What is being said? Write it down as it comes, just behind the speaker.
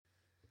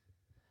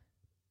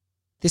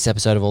This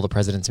episode of All the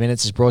President's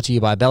Minutes is brought to you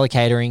by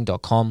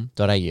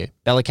bellacatering.com.au.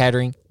 Bella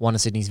Catering, one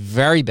of Sydney's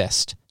very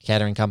best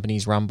catering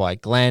companies, run by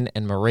Glenn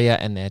and Maria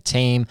and their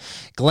team.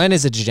 Glenn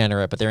is a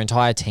degenerate, but their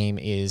entire team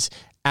is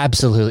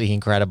absolutely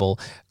incredible.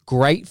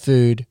 Great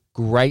food,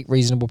 great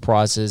reasonable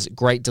prices,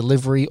 great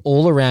delivery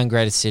all around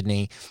Greater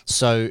Sydney.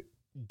 So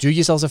do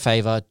yourselves a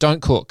favor,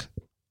 don't cook.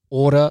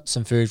 Order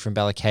some food from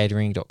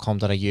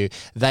bellacatering.com.au.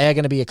 They are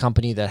going to be a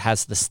company that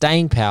has the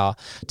staying power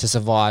to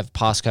survive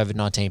past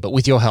COVID-19, but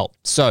with your help.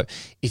 So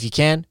if you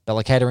can,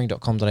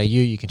 bellacatering.com.au,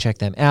 you can check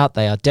them out.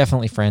 They are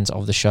definitely friends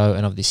of the show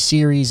and of this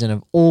series and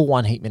of all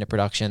One Heat Minute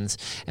productions.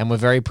 And we're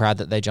very proud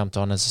that they jumped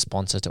on as a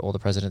sponsor to All the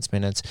President's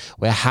Minutes.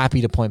 We're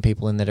happy to point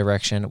people in their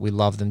direction. We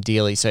love them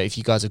dearly. So if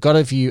you guys have got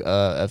a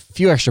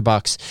few extra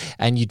bucks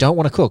and you don't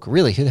want to cook,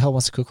 really, who the hell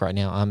wants to cook right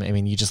now? I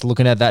mean, you're just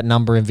looking at that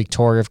number in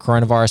Victoria of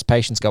coronavirus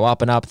patients go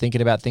up and up, thinking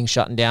about things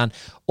shutting down.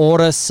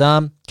 Order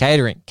some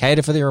catering.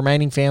 Cater for the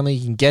remaining family.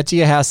 You can get to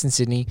your house in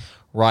Sydney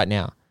right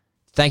now.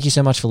 Thank you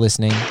so much for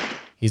listening.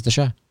 Here's the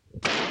show.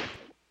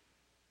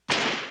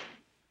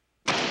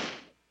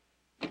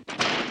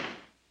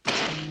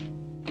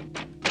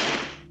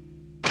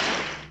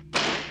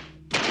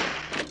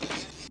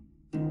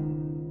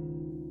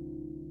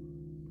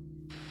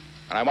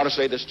 And I want to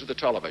say this to the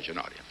television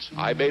audience.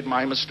 I made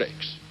my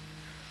mistakes.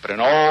 But in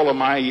all of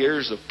my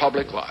years of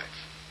public life,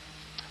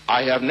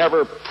 I have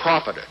never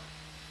profited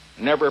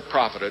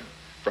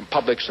from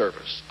public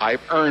service.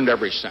 I've earned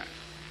every cent.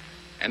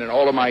 And in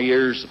all of my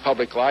years of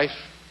public life,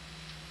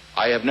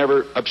 I have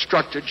never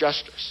obstructed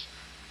justice.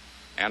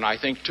 And I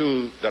think,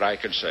 too, that I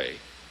can say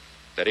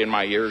that in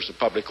my years of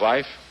public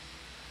life,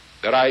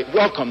 that I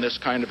welcome this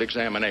kind of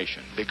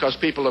examination, because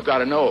people have got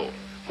to know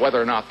whether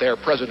or not their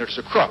president is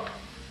a crook.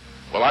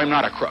 Well, I'm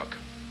not a crook.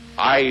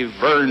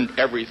 I've earned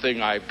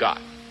everything I've got.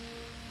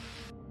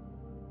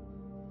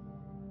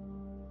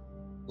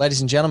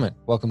 Ladies and gentlemen,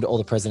 welcome to All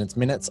the President's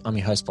Minutes. I'm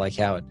your host, Blake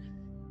Howard.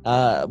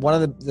 One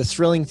of the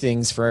thrilling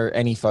things for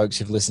any folks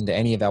who've listened to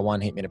any of our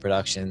One Heat Minute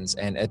productions,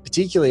 and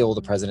particularly All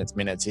the President's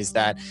Minutes, is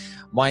that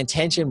my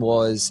intention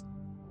was,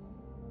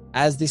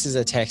 as this is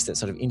a text that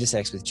sort of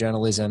intersects with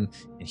journalism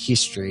and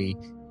history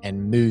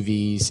and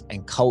movies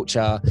and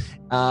culture,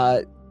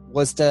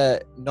 was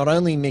to not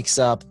only mix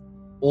up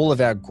all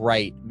of our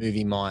great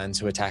movie minds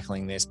who are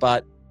tackling this,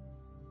 but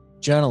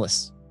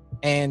journalists.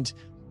 And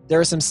there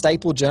are some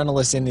staple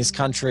journalists in this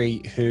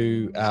country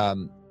who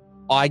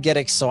I get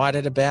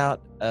excited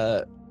about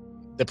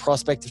the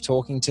prospect of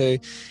talking to.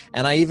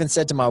 And I even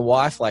said to my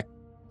wife like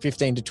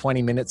 15 to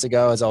 20 minutes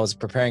ago as I was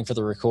preparing for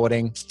the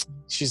recording,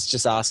 she's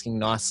just asking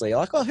nicely,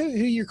 like, oh, who are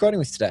you recording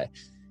with today?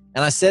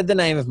 And I said the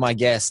name of my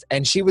guest,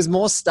 and she was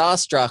more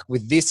starstruck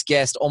with this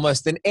guest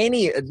almost than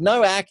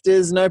no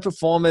actors, no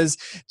performers,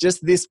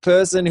 just this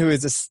person who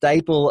is a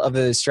staple of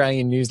the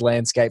Australian news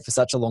landscape for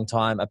such a long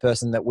time, a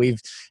person that we've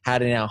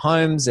had in our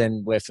homes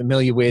and we're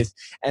familiar with.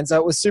 And so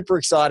it was super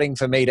exciting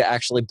for me to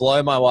actually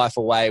blow my wife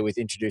away with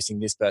introducing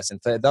this person.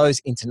 For those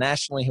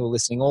internationally who are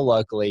listening or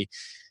locally,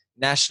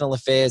 national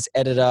affairs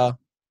editor,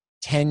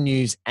 10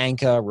 News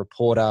anchor,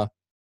 reporter,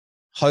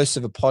 host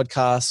of a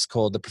podcast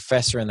called The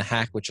Professor and the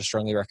Hack, which I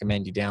strongly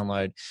recommend you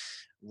download,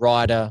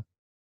 writer,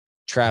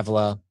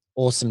 traveler,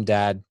 awesome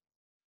dad,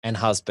 and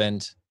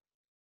husband.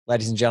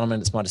 Ladies and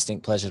gentlemen, it's my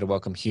distinct pleasure to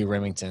welcome Hugh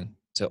Riminton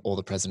to All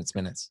the President's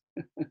Minutes.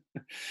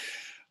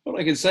 What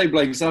I can say,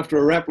 Blake, is after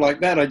a rap like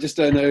that, I just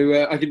don't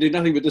know. I can do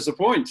nothing but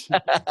disappoint.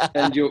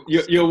 And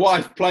your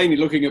wife, plainly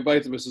looking at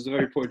both of us, is a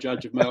very poor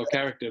judge of male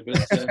character.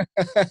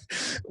 But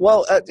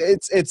well,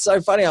 it's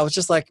so funny. I was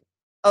just like,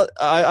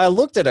 I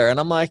looked at her and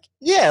I'm like,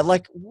 yeah,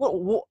 like,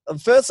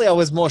 firstly, I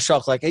was more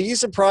shocked. Like, are you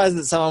surprised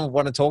that someone would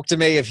want to talk to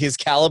me of his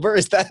caliber?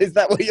 Is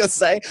that what you're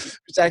saying?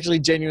 It's actually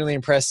genuinely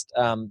impressed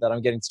that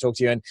I'm getting to talk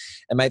to you. And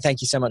mate,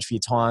 thank you so much for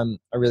your time.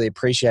 I really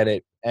appreciate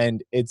it.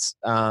 And it's,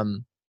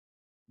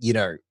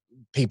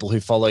 people who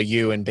follow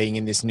you and being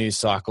in this news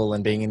cycle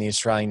and being in the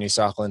Australian news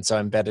cycle and so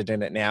embedded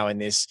in it now in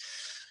this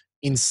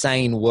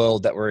insane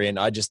world that we're in.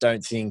 I just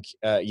don't think,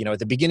 at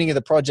the beginning of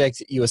the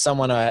project, you were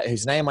someone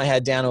whose name I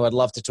had down who I'd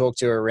love to talk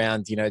to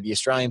around, the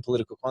Australian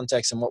political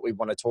context and what we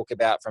want to talk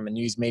about from a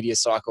news media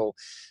cycle.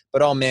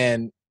 But, oh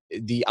man,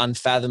 the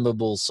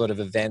unfathomable sort of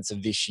events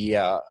of this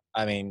year,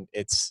 I mean,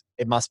 it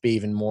must be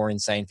even more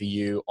insane for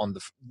you on the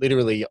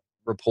literally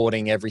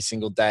reporting every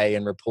single day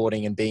and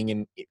reporting and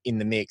being in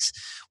the mix.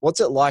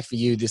 What's it like for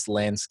you, this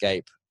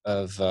landscape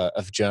of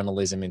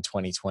journalism in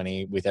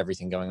 2020 with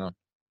everything going on?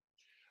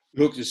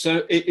 Look,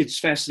 it's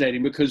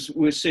fascinating because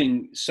we're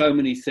seeing so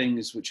many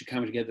things which are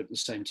coming together at the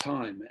same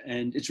time.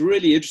 And it's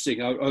really interesting.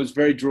 I was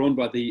very drawn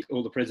by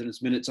All the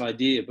President's Minutes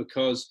idea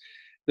because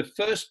the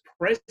first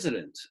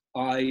president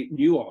I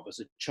knew of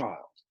as a child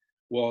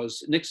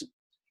was Nixon.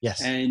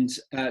 Yes. And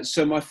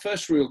so my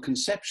first real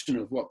conception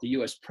of what the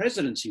US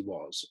presidency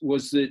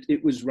was that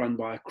it was run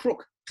by a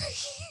crook.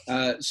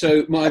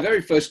 So my very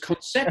first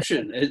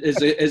conception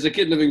as a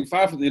kid living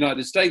far from the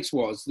United States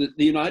was that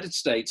the United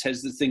States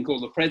has this thing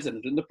called the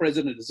president, and the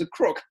president is a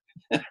crook.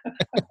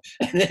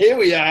 And here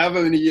we are,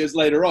 however many years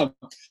later on.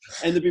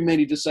 And there'd be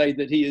many to say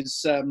that he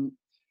is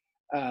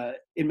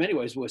in many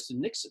ways worse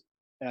than Nixon.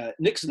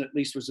 Nixon at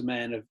least was a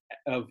man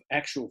of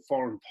actual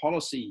foreign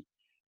policy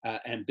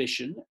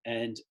ambition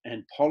and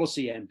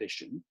policy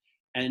ambition,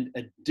 and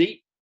a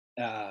deep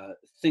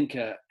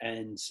thinker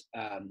and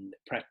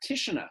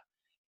practitioner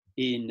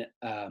in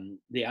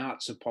the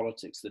arts of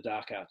politics, the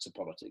dark arts of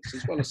politics,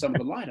 as well as some of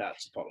the light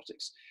arts of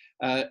politics.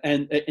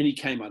 And he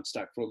came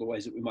unstuck for all the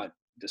ways that we might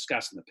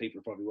discuss and that people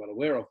are probably well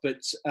aware of.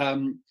 But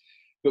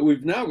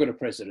we've now got a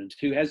president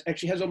who has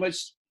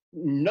almost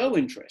no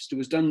interest, who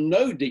has done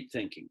no deep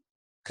thinking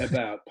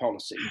about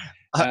policy,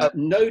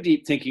 no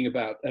deep thinking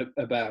about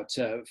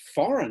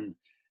foreign,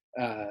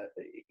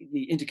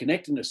 the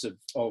interconnectedness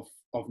of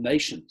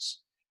nations,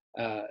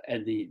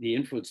 and the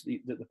influence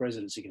that the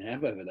presidency can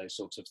have over those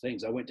sorts of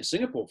things. I went to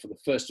Singapore for the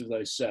first of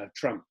those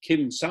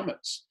Trump-Kim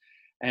summits,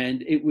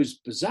 and it was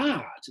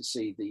bizarre to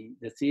see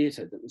the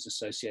theatre that was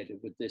associated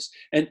with this,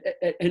 and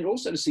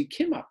also to see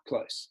Kim up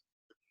close,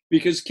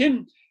 because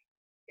Kim,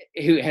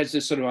 who has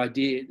this sort of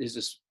idea, there's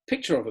this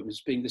picture of him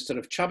as being this sort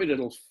of chubby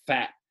little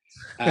fat,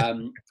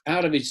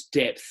 out of his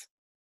depth,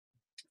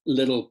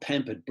 little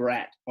pampered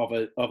brat of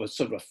a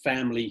sort of a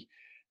family,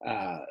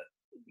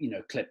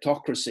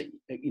 kleptocracy,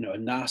 a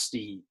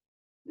nasty,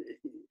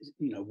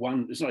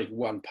 it's not even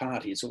one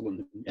party, it's all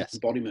an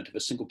embodiment of a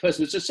single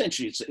person. It's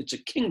essentially, it's a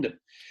kingdom.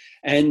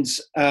 And,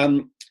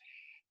 and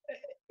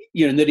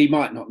that he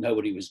might not know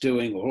what he was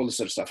doing or all this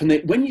sort of stuff. And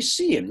then when you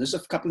see him, there's a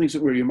couple of things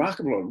that are really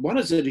remarkable on him. One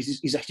is that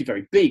he's actually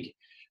very big.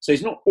 So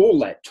he's not all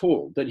that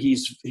tall, but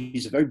he's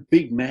a very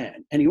big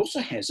man. And he also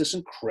has this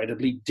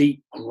incredibly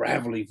deep,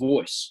 gravelly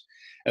voice.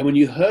 And when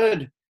you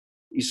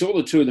saw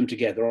the two of them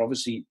together,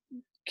 obviously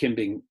Kim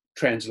being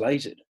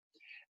translated,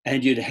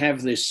 and you'd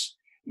have this,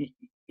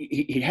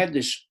 he had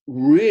this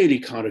really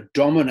kind of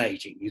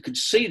dominating, you could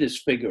see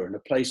this figure in a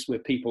place where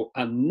people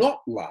are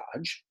not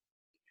large,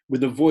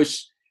 with a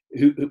voice,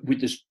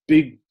 with this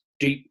big,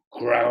 deep,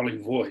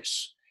 growling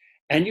voice.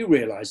 And you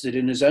realize that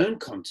in his own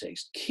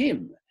context,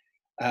 Kim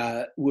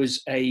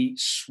was a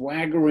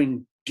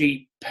swaggering,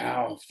 deep,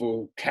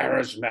 powerful,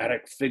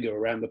 charismatic figure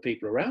around the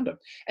people around him.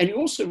 And you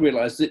also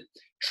realize that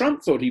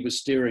Trump thought he was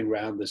steering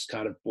around this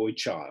kind of boy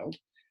child,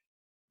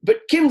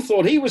 but Kim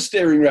thought he was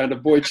steering around a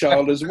boy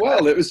child as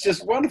well. It was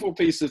just a wonderful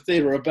piece of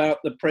theater about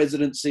the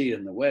presidency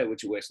and the way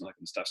which you wear and that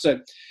kind of stuff.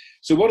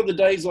 So what are the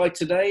days like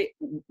today?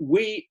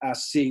 We are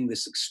seeing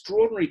this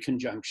extraordinary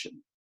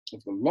conjunction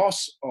of the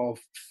loss of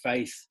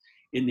faith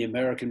in the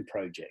American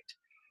project.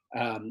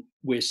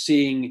 We're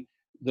seeing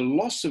the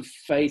loss of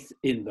faith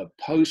in the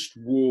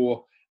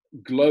post-war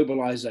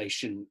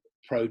globalization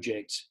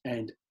project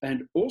and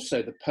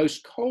also the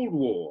post-Cold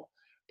War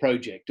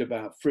project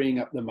about freeing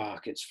up the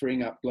markets,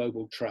 freeing up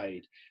global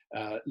trade,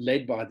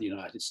 led by the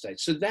United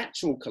States. So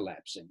that's all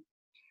collapsing.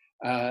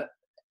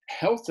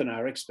 Health and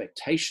our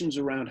expectations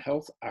around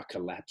health are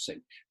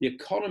collapsing. The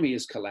economy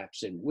is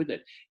collapsing with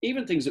it.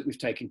 Even things that we've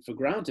taken for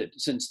granted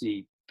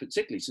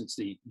particularly since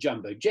the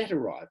jumbo jet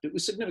arrived. It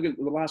was significant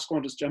with the last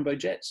Qantas jumbo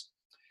jets.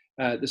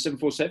 The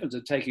 747s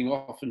are taking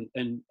off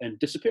and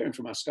disappearing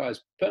from our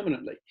skies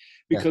permanently,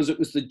 because it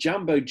was the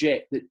jumbo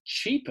jet that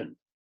cheapened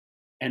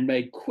and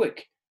made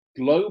quick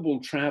global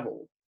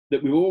travel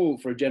that we all,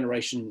 for a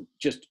generation,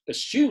 just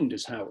assumed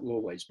is how it will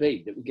always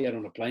be, that we get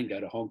on a plane, go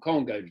to Hong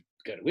Kong, go to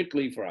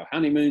Italy for our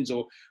honeymoons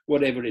or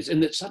whatever it is.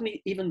 And that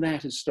suddenly even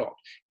that has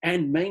stopped.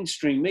 And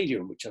mainstream media,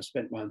 in which I've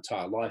spent my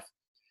entire life,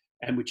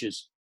 and which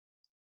is,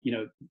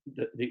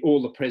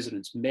 All the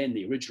President's Men,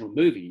 the original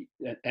movie,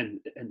 and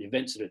the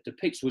events that it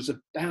depicts, was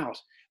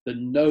about the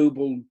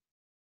noble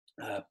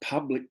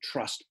public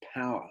trust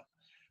power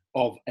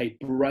of a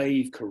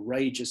brave,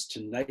 courageous,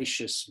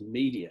 tenacious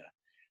media,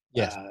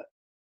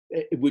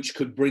 which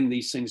could bring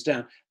these things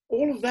down.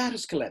 All of that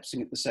is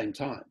collapsing at the same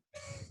time.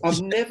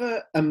 I've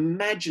never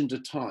imagined a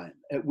time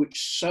at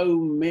which so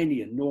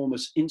many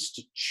enormous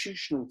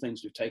institutional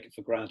things we've taken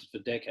for granted for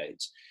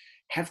decades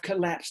have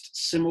collapsed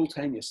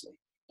simultaneously.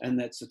 And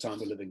that's the time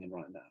we're living in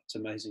right now. It's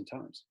amazing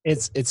times.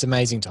 It's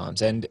amazing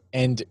times. And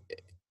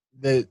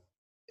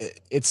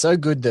it's so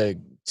good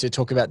to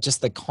talk about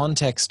just the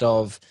context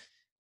of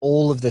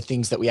all of the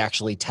things that we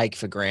actually take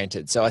for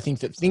granted. So I think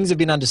that things have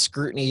been under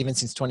scrutiny even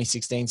since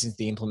 2016, since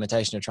the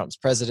implementation of Trump's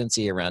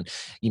presidency, around,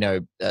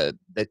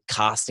 the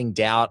casting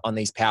doubt on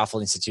these powerful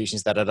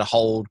institutions that are to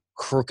hold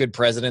crooked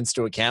presidents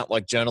to account,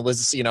 like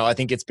journalists. I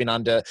think it's been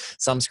under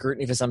some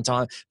scrutiny for some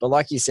time. But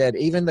like you said,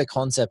 even the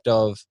concept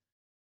of,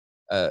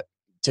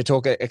 to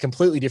talk a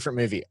completely different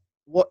movie,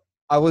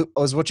 I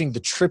was watching The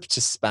Trip to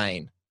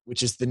Spain,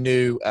 which is the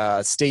new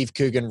Steve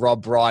Coogan,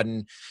 Rob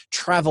Brydon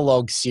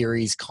travelogue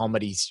series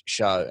comedy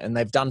show. And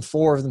they've done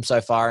 4 of them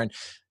so far. And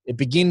it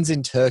begins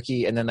in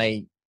Turkey, and then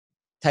they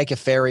take a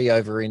ferry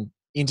over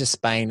into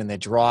Spain, and they're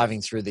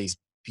driving through these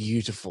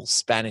beautiful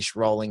Spanish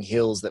rolling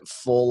hills that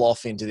fall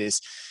off into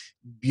this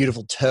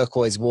beautiful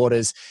turquoise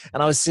waters.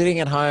 And I was sitting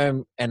at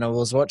home and I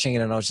was watching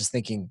it, and I was just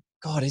thinking,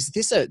 God, is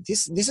this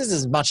this is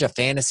as much a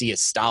fantasy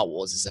as Star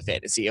Wars is a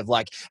fantasy of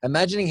like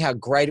imagining how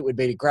great it would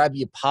be to grab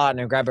your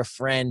partner, grab a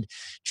friend,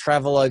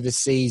 travel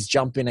overseas,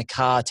 jump in a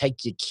car,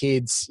 take your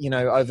kids,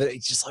 over.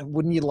 It's just like,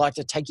 wouldn't you like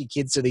to take your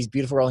kids to these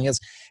beautiful rolling hills?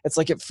 It's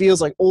like, it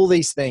feels like all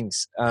these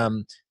things,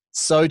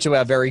 so to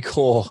our very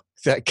core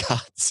that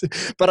cuts.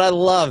 But I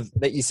love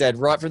that you said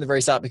right from the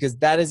very start, because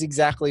that is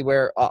exactly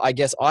where I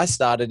guess I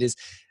started, is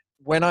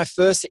when I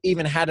first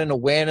even had an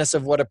awareness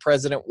of what a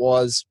president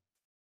was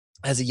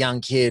as a young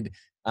kid.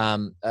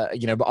 I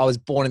was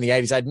born in the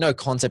 80s. I had no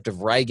concept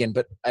of Reagan,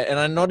 and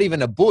I'm not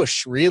even a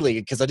Bush really,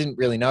 because I didn't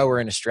really know we're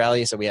in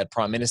Australia. So we had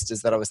prime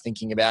ministers that I was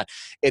thinking about.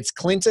 It's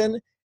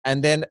Clinton.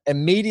 And then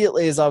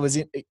immediately as I was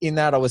in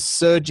that, I was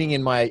surging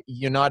in my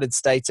United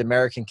States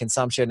American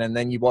consumption. And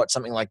then you watch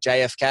something like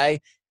JFK,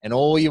 and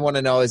all you want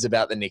to know is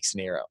about the Nixon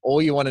era.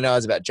 All you want to know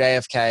is about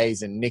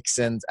JFK's and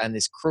Nixon's and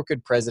this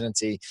crooked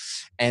presidency.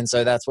 And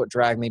so that's what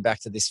dragged me back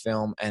to this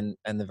film and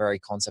the very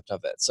concept of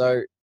it.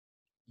 So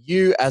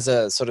you, as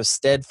a sort of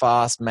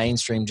steadfast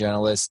mainstream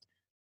journalist,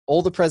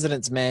 All the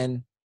President's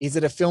Men, is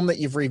it a film that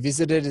you've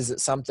revisited? Is it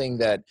something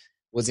that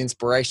was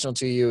inspirational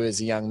to you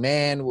as a young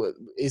man?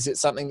 Is it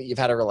something that you've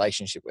had a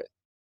relationship with?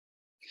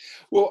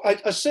 Well,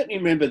 I certainly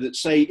remember that,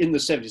 say, in the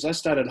 70s, I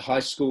started high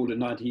school in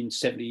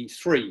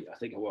 1973, I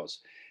think it was.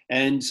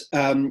 And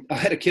I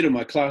had a kid in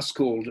my class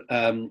called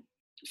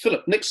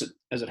Philip Nixon,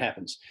 as it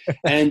happens.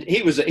 And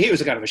he was a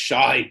kind of a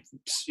shy,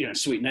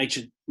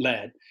 sweet-natured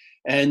lad.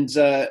 And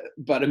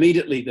but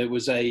immediately there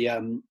was a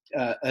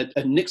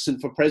Nixon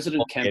for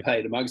president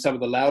campaign among some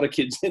of the louder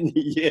kids in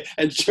the year,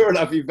 and sure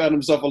enough, he found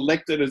himself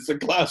elected as the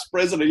class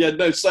president. He had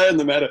no say in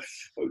the matter,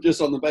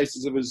 just on the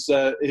basis of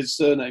his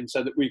surname,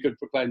 so that we could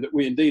proclaim that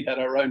we indeed had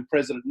our own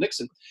President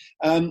Nixon.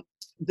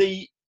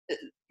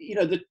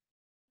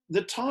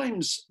 The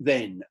times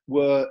then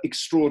were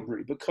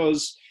extraordinary,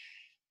 because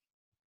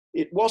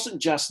it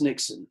wasn't just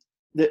Nixon.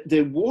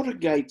 The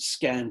Watergate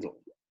scandal,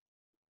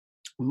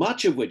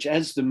 much of which,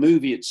 as the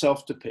movie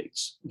itself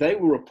depicts, they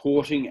were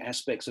reporting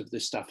aspects of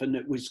this stuff, and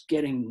it was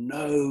getting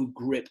no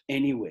grip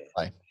anywhere.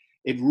 Right.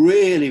 It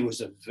really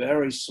was a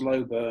very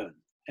slow burn,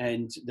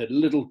 and the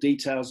little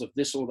details of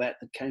this or that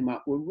came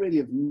up were really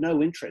of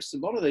no interest. A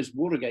lot of those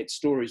Watergate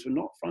stories were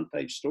not front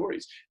page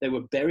stories. They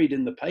were buried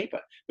in the paper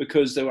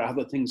because there were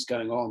other things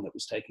going on that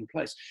was taking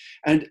place.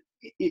 And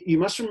you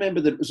must remember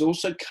that it was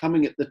also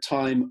coming at the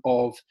time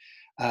of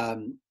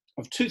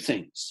two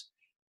things.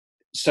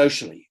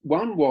 Socially.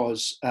 One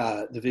was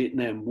the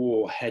Vietnam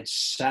War had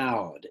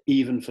soured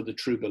even for the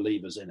true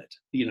believers in it.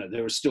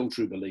 There were still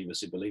true believers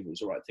who believed it was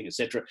the right thing,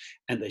 etc.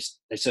 And they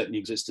certainly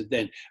existed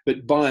then.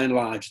 But by and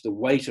large, the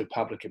weight of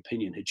public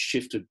opinion had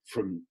shifted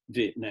from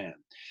Vietnam.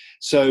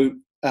 So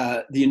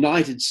the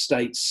United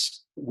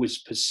States was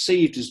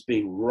perceived as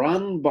being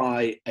run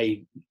by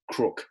a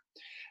crook,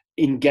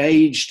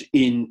 engaged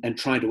in and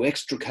trying to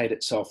extricate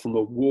itself from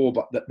a war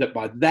that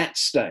by that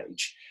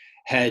stage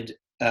had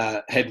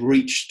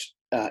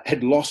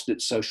lost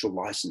its social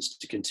license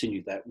to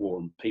continue that war,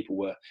 and people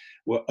were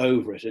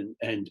over it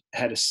and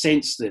had a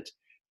sense that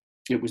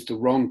it was the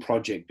wrong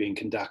project being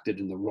conducted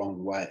in the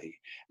wrong way.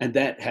 And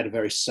that had a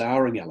very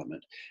souring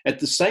element. At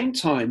the same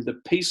time, the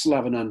peace,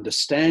 love and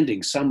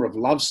understanding, summer of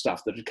love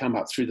stuff that had come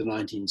up through the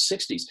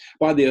 1960s,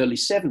 by the early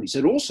 70s,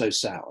 had also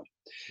soured.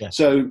 Yeah.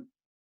 So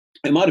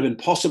it might have been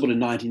possible in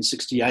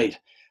 1968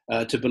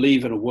 to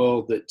believe in a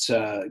world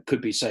that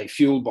could be, say,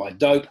 fueled by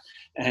dope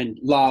and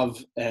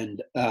love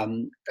and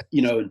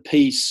and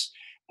peace,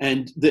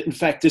 and that in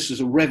fact this was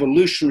a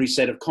revolutionary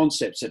set of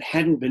concepts that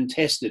hadn't been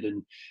tested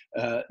in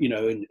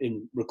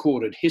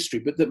recorded history,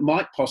 but that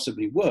might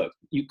possibly work.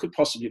 You could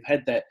possibly have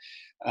had that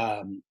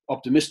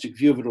optimistic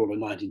view of it all in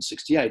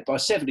 1968. By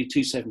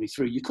 72,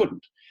 73, you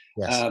couldn't.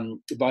 Yes.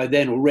 By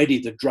then already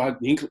the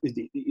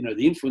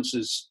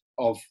influences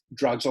of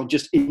drugs on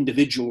just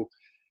individual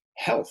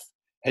health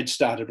had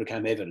started to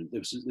become evident.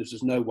 This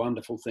was no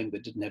wonderful thing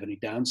that didn't have any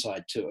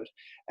downside to it.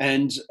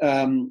 And,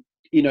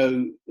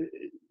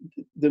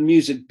 the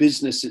music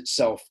business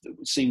itself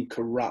seemed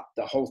corrupt.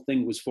 The whole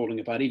thing was falling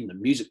apart. Even the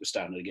music was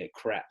starting to get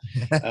crap.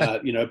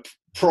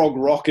 Prog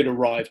rock had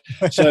arrived.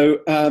 So,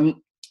 and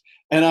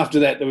after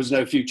that, there was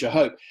no future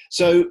hope.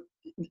 So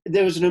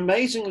there was an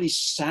amazingly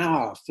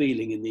sour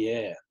feeling in the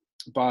air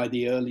by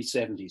the early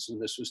 70s when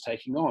this was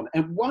taking on.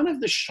 And one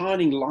of the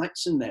shining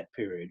lights in that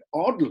period,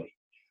 oddly,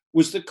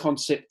 was the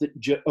concept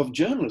of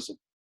journalism.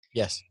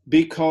 Yes.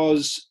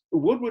 Because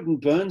Woodward and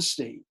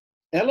Bernstein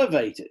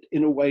elevated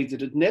in a way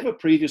that had never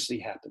previously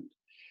happened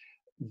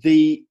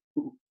the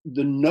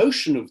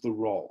notion of the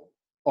role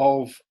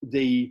of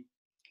the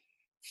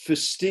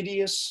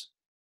fastidious,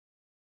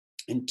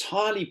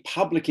 entirely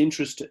public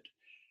interested,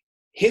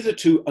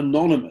 hitherto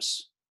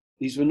anonymous.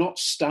 These were not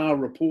star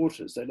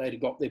reporters. They later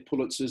got their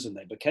Pulitzers and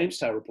they became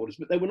star reporters,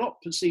 but they were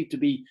not perceived to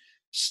be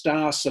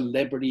star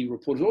celebrity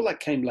reporters. All that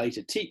came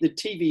later. The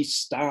TV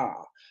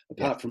star,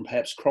 apart from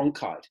perhaps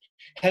Cronkite,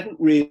 hadn't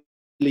really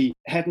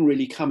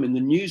come in the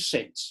news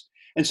sense.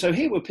 And so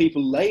here were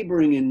people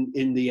laboring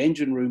in the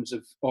engine rooms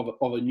of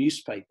a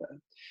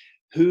newspaper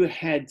who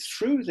had,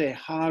 through their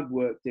hard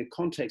work, their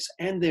context,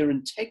 and their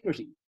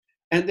integrity,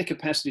 and their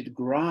capacity to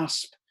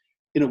grasp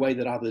in a way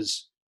that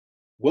others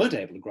weren't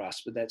able to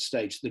grasp at that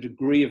stage, the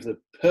degree of the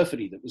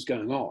perfidy that was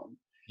going on,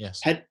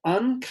 Yes. had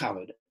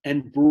uncovered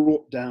and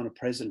brought down a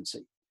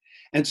presidency.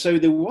 And so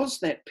there was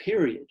that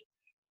period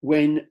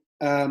when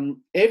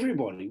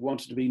everybody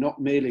wanted to be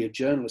not merely a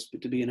journalist,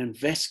 but to be an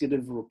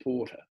investigative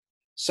reporter,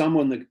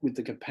 someone with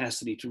the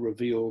capacity to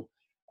reveal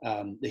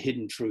the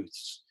hidden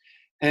truths.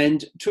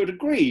 And to a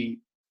degree,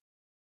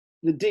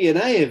 the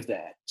DNA of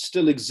that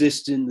still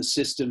exists in the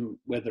system,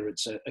 whether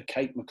it's a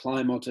Kate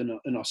McClymont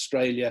in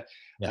Australia,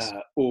 Yes.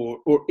 or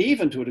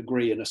even to a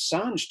degree an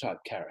Assange type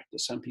character.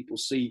 Some people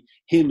see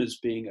him as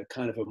being a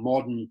kind of a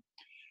modern,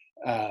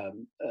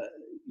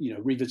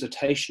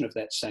 revisitation of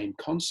that same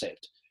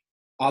concept.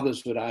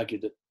 Others would argue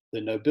that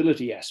the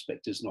nobility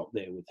aspect is not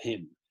there with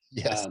him.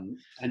 Yes. And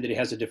that he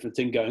has a different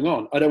thing going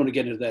on. I don't want to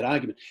get into that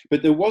argument,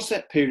 but there was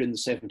that period in the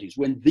 70s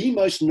when the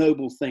most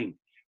noble thing,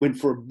 when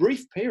for a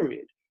brief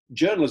period,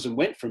 journalism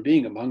went from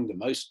being among the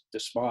most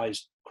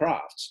despised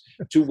crafts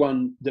to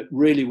one that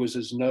really was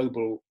as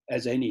noble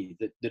as any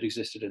that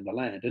existed in the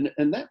land.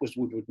 And that was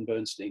Woodward and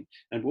Bernstein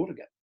and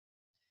Watergate.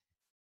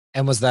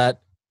 And was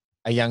that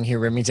a young Hugh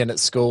Riminton at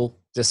school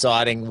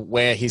deciding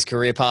where his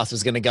career path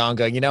was going to go and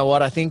going, you know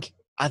what, I think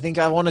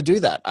I want to do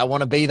that. I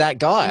want to be that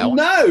guy. I'd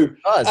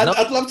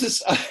love to.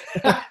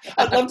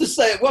 I'd love to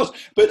say it was,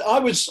 but I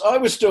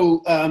was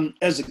still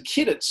as a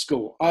kid at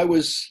school. I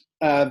was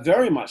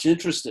very much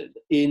interested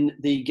in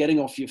the getting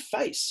off your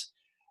face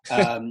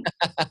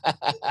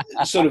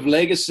sort of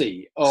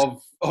legacy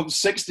of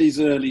 60s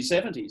and early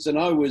 70s, and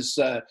I was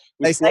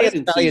with great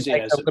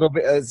enthusiasm.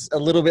 Takes a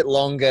little bit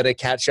longer to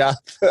catch up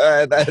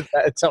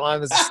that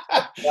time.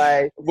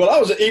 Well, I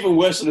was even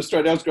worse in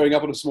Australia. I was growing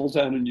up in a small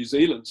town in New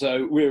Zealand,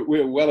 so we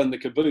were well in the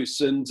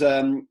caboose, and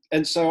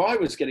so I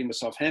was getting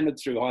myself hammered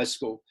through high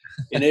school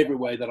in every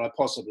way that I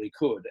possibly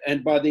could.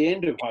 And by the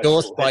end of high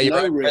school, by your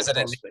no own real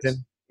President prospects.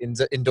 Nixon.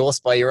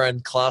 Endorsed by your own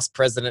class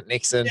president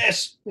Nixon.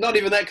 Yes, not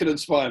even that could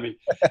inspire me.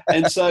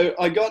 And so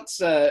I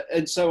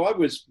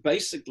was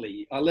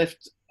basically, I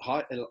left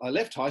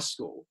high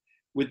school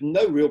with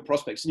no real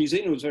prospects. New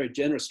Zealand was very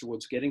generous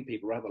towards getting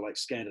people, rather like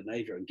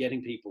Scandinavia, and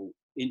getting people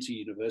into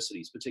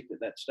universities, particularly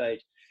at that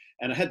stage.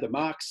 And I had the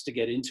marks to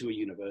get into a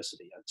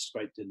university. I'd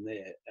scraped in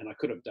there, and I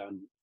could have done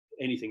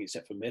anything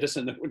except for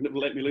medicine. They wouldn't have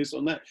let me loose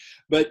on that.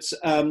 But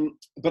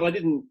I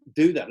didn't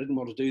do that. I didn't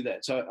want to do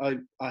that. So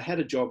I had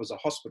a job as a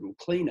hospital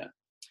cleaner.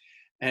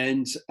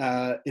 And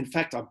in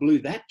fact, I blew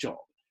that job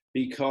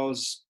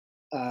because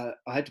I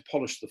had to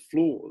polish the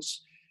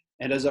floors.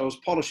 And as I was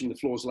polishing the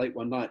floors late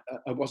one night,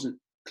 I wasn't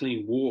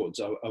cleaning wards.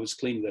 I was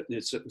cleaning it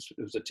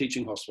was a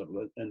teaching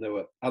hospital, and there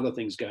were other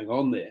things going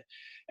on there.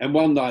 And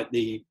one night,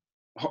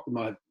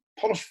 my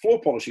floor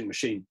polishing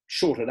machine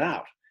shorted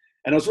out.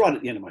 And I was right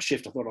at the end of my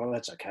shift. I thought, oh,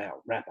 that's okay.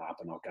 I'll wrap up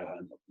and I'll go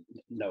home.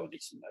 No one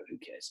needs to know. Who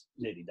cares?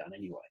 Nearly done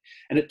anyway.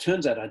 And it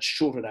turns out I'd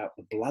shorted out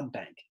the blood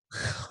bank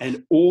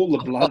and all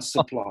the blood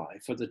supply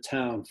for the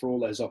town for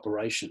all those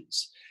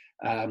operations.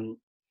 All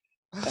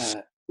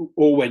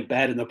went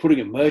bad, and they're putting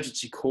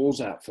emergency calls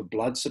out for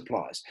blood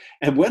supplies.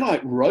 And when I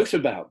wrote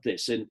about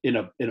this in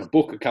a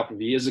book a couple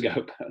of years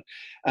ago,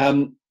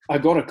 I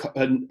got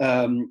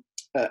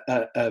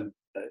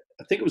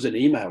I think it was an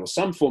email or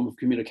some form of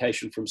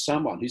communication from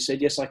someone who said,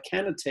 yes, I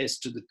can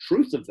attest to the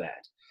truth of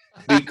that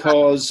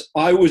because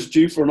I was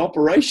due for an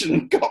operation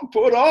and got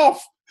put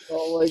off.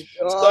 Oh my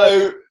God.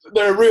 So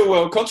there are real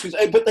world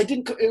consequences, but they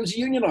didn't, it was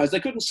unionized.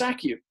 They couldn't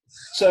sack you.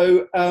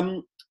 So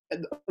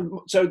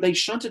they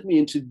shunted me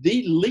into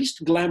the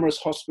least glamorous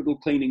hospital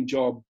cleaning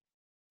job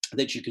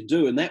that you could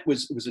do. And it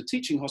was a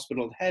teaching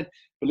hospital that had,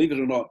 believe it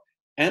or not,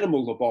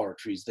 animal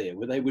laboratories there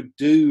where they would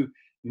do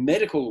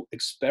medical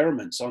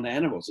experiments on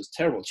animals. It's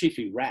terrible,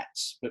 chiefly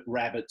rats, but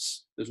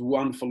rabbits. There's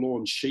one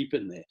forlorn sheep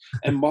in there.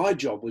 And my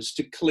job was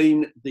to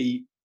clean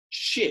the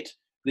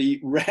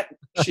rat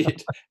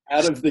shit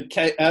out of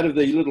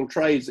the little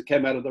trays that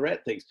came out of the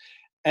rat things.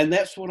 And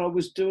that's what I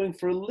was doing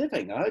for a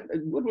living.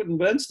 Woodward and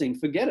Bernstein,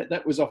 forget it.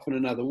 That was off in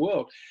another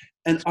world.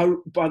 And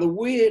by the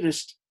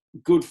weirdest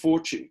good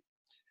fortune,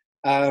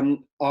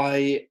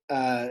 I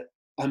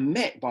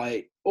met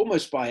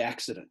almost by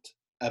accident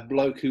a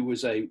bloke who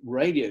was a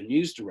radio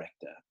news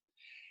director,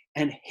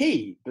 and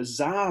he,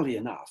 bizarrely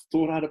enough,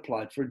 thought I'd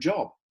applied for a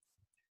job.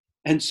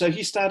 And so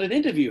he started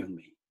interviewing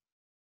me.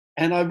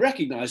 And I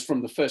recognized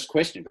from the first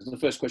question, because the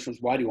first question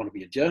was, why do you want to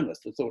be a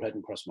journalist? The thought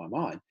hadn't crossed my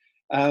mind.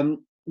 Well,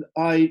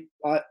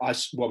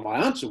 my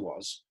answer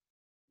was,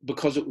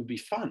 because it would be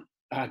fun.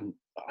 I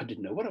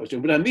didn't know what I was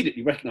doing, but I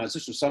immediately recognized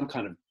this was some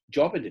kind of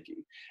job interview.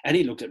 And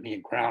he looked at me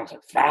and growled,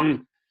 like,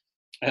 fun.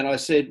 And I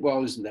said,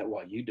 well, isn't that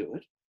why you do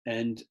it?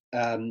 And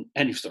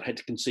he sort of had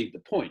to concede the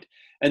point,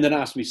 and then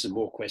asked me some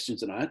more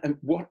questions. And I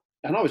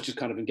was just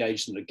kind of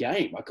engaged in a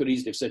game. I could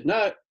easily have said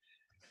no,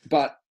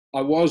 but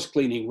I was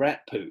cleaning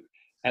rat poo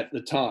at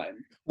the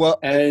time. Well,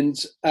 and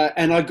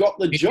I got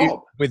the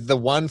job with the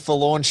one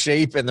forlorn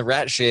sheep and the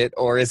rat shit,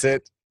 or is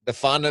it the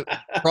fun of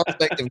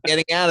prospect of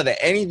getting out of there?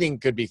 Anything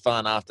could be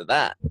fun after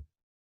that.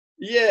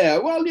 Yeah,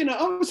 well,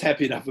 I was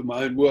happy enough in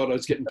my own world. I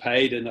was getting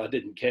paid and I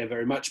didn't care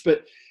very much.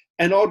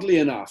 And oddly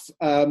enough,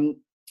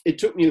 it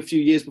took me a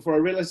few years before I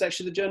realized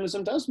actually that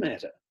journalism does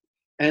matter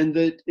and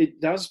that it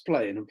does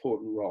play an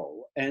important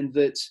role. And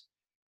that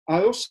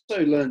I also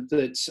learned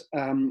that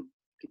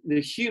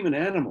the human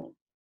animal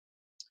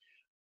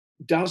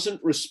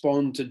doesn't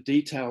respond to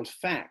detailed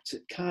facts.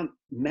 It can't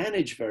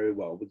manage very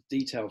well with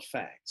detailed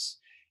facts.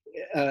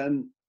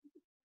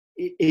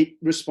 It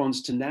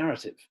responds to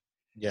narrative.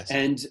 Yes.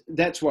 And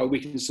that's why we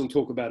can still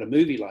talk about a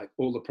movie like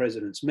All the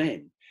President's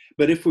Men.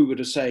 But if we were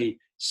to say,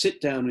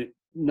 sit down,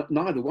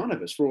 neither one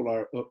of us, for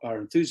all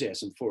our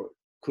enthusiasm for it,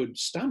 could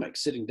stomach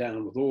sitting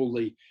down with all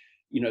the,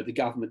 the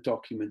government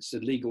documents,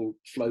 the legal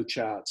flow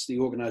charts, the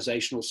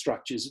organizational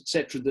structures,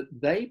 etc., that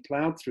they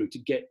plowed through to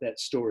get that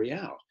story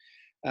out.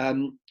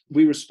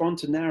 We respond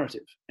to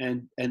narrative.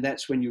 And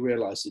that's when you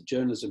realize that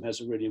journalism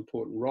has a really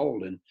important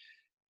role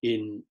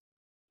in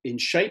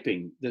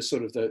shaping the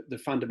sort of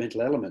the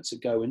fundamental elements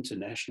that go into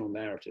national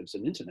narratives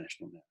and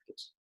international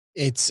narratives.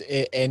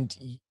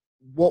 And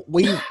what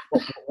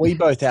we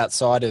both,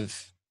 outside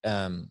of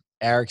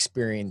our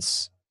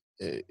experience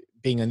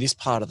being in this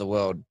part of the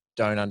world,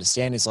 don't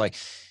understand is like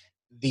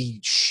the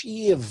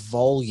sheer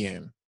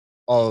volume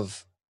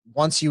of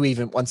once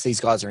these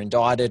guys are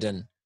indicted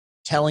and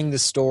telling the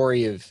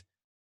story of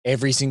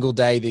every single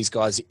day, these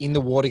guys in the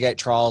Watergate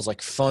trials,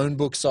 like phone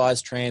book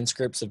size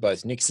transcripts of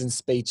both Nixon's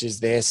speeches,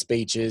 their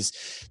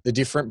speeches, the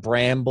different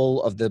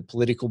bramble of the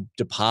political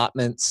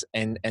departments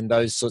and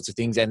those sorts of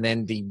things. And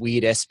then the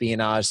weird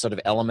espionage sort of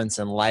elements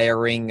and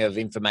layering of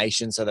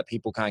information so that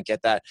people can't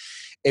get that.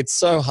 It's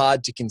so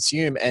hard to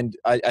consume. And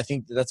I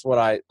think that's what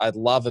I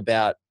love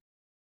about,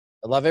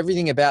 I love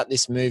everything about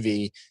this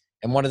movie.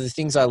 And one of the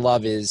things I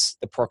love is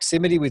the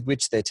proximity with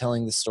which they're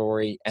telling the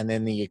story, and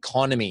then the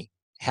economy,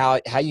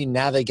 how you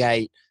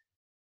navigate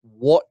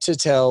what to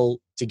tell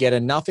to get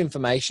enough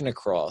information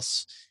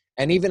across.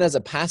 And even as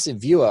a passive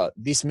viewer,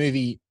 this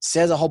movie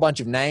says a whole bunch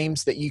of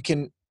names that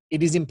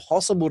it is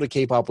impossible to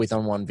keep up with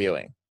on one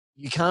viewing.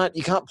 You can't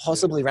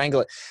possibly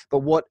wrangle it. But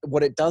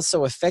what it does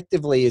so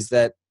effectively is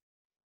that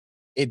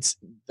it's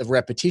the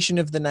repetition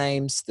of the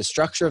names, the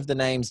structure of the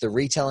names, the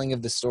retelling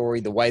of the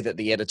story, the way that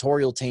the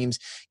editorial teams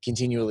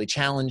continually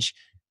challenge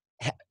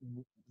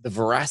the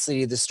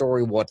veracity of the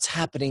story, what's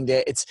happening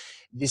there. It's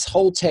this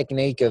whole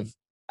technique of,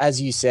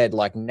 as you said,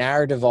 like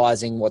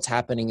narrativizing what's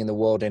happening in the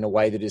world in a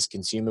way that is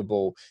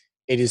consumable.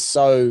 It is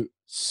so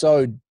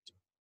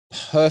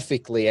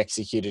perfectly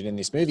executed in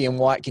this movie. And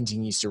why it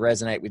continues to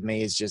resonate with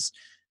me is just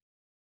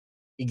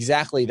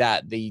exactly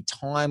that. The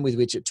time with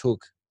which it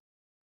took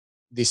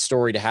this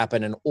story to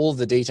happen and all of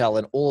the detail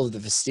and all of the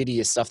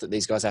fastidious stuff that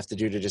these guys have to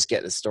do to just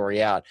get the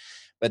story out.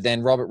 But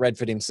then Robert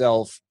Redford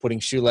himself putting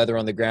shoe leather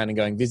on the ground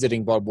and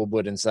visiting Bob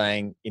Woodward and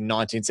saying in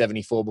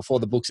 1974, before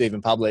the book's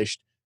even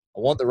published, I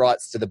want the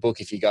rights to the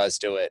book if you guys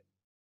do it.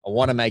 I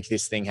want to make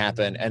this thing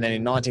happen. And then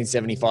in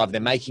 1975,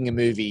 they're making a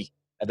movie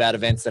about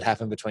events that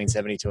happened between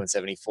 72 and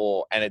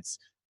 74. And it's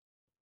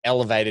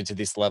elevated to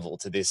this level,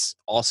 to this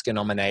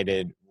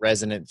Oscar-nominated,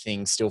 resonant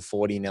thing still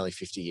 40, nearly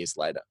 50 years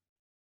later.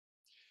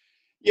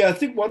 Yeah, I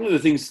think one of the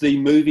things the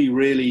movie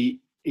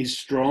really is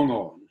strong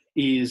on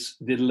is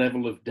the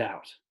level of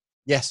doubt.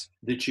 Yes.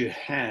 That you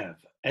have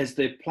as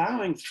they're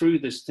plowing through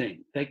this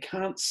thing. They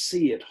can't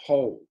see it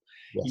whole.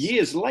 Yes.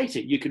 Years later,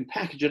 you can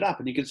package it up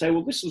and you can say,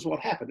 well, this is what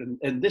happened.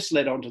 And this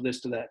led on to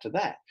this, to that, to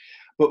that.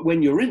 But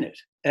when you're in it,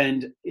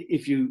 and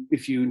if you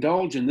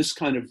indulge in this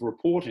kind of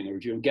reporting, or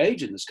if you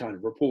engage in this kind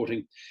of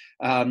reporting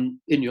in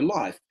your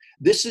life,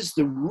 this is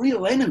the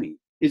real enemy.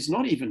 It's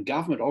not even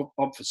government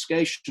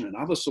obfuscation and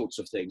other sorts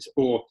of things,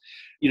 or,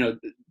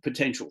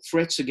 potential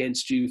threats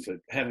against you for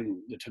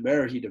having the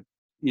temerity to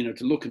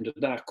look into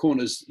dark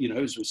corners,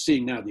 as we're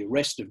seeing now, the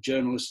arrest of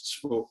journalists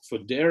for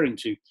daring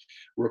to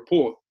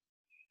report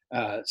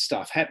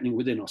stuff happening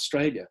within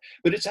Australia.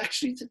 But it's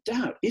actually the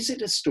doubt. Is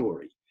it a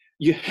story?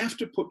 You have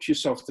to put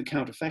yourself the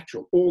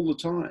counterfactual all the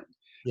time.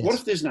 Yes. What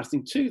if there's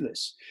nothing to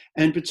this?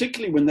 And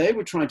particularly when they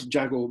were trying to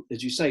juggle,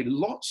 as you say,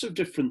 lots of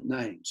different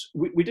names.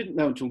 We didn't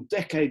know until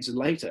decades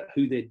later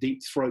who their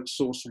deep throat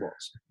source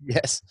was.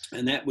 Yes.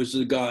 And that was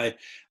the guy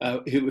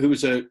who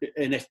was an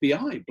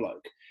FBI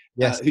bloke.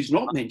 Yes. Who's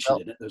not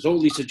mentioned in it. There's all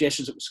these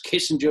suggestions. It was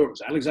Kissinger, it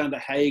was Alexander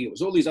Haig, it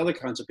was all these other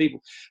kinds of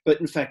people.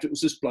 But in fact, it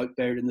was this bloke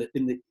buried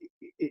in the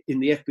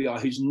FBI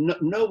who's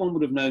no one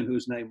would have known who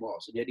his name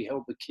was, and yet he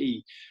held the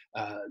key,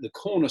 the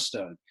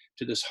cornerstone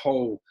to this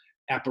whole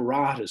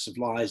apparatus of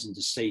lies and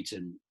deceit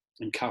and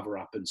cover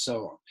up and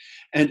so on.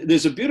 And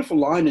there's a beautiful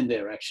line in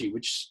there actually,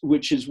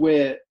 which is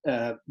where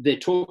they're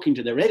talking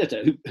to their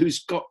editor,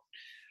 who's got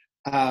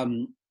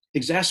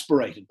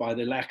exasperated by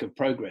their lack of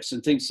progress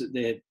and thinks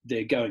that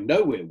they're going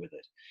nowhere with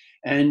it.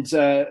 And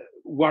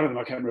one of them,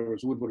 I can't remember, it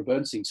was Woodward or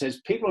Bernstein,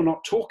 says people are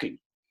not talking,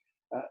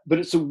 but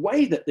it's the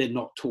way that they're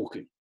not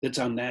talking that's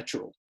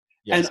unnatural.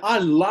 Yes. And I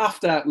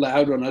laughed out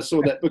loud when I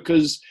saw that,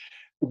 because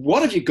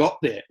what have you got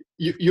there?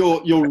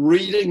 You're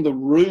reading the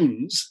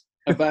runes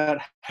about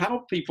how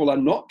people are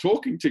not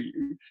talking to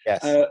you,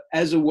 Yes.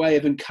 as a way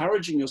of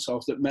encouraging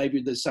yourself that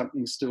maybe there's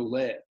something still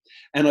there.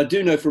 And I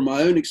do know from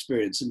my own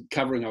experience in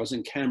covering, I was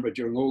in Canberra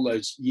during all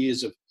those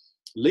years of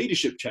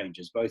leadership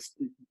changes, both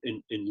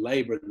in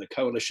Labor and the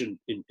coalition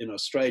in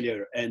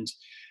Australia. And,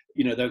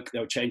 you know, they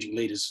were changing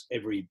leaders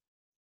every,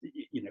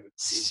 you know,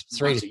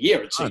 once a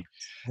year, it seemed.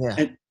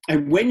 Yeah.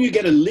 And when you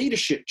get a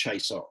leadership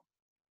chase on,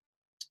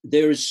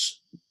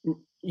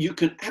 you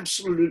can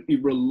absolutely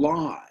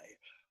rely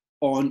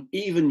on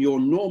even your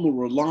normal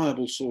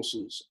reliable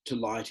sources to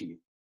lie to you.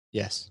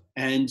 Yes.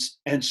 And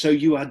so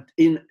you are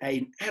in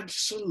an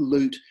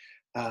absolute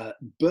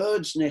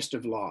bird's nest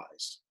of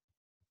lies.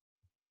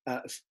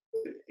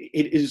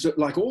 It is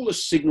like all the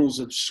signals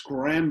of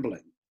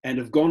scrambling and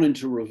have gone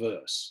into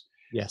reverse.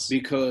 Yes.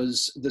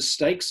 Because the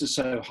stakes are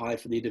so high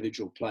for the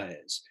individual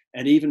players,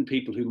 and even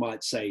people who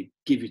might say,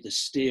 give you the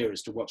steer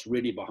as to what's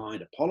really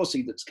behind a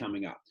policy that's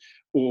coming up,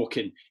 or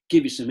can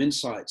give you some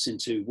insights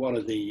into what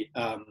are the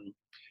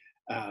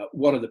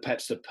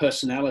perhaps the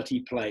personality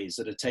plays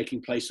that are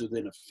taking place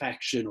within a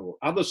faction or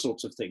other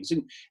sorts of things,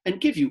 and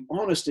give you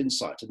honest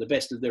insight to the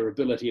best of their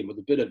ability and with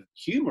a bit of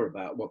humor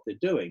about what they're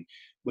doing.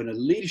 When a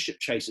leadership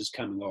chase is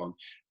coming on,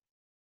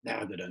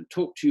 now they don't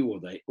talk to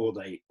you,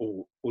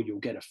 or you'll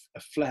get a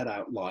flat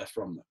out lie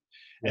from them.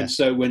 Yeah. And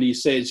so when he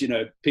says, you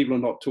know, people are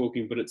not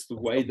talking, but it's the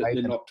way that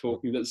they're not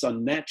talking that's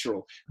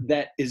unnatural,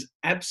 that is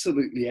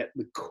absolutely at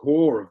the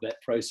core of that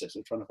process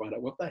of trying to find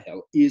out what the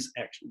hell is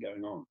actually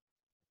going on.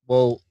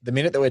 Well, the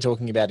minute that we're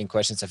talking about in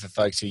question, so for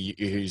folks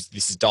who's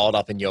this is dialed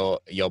up in your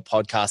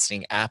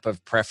podcasting app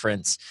of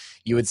preference,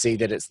 you would see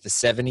that it's the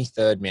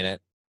 73rd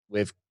minute.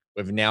 We've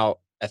now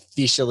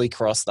officially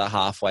crossed the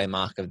halfway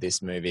mark of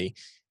this movie.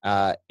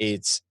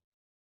 It's,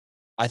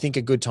 I think,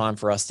 a good time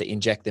for us to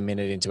inject the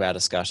minute into our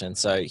discussion.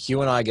 So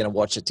Hugh and I are going to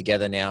watch it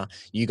together now.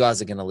 You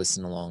guys are going to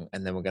listen along,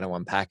 and then we're going to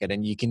unpack it.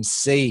 And you can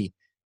see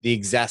the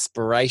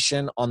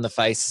exasperation on the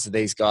faces of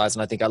these guys.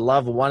 And I think I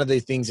love one of the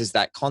things is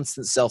that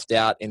constant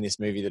self-doubt in this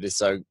movie that is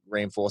so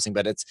reinforcing.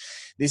 But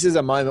this is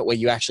a moment where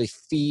you actually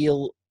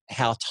feel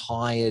how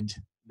tired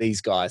these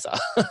guys are.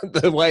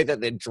 The way that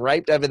they're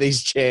draped over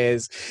these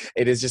chairs,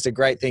 it is just a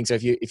great thing. So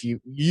if you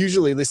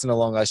usually listen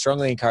along, I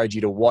strongly encourage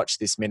you to watch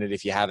this minute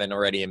if you haven't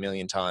already a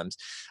million times.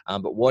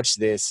 But watch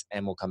this,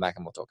 and we'll come back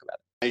and we'll talk about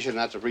it. Nation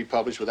not to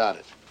republish without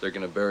it. They're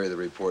going to bury the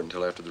report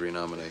until after the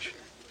renomination.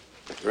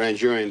 The grand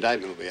jury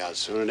indictment will be out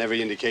soon, and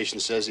every indication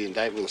says the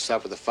indictment will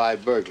stop with the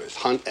 5 burglars,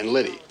 Hunt and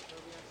Liddy.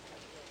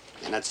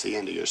 And that's the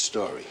end of your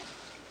story.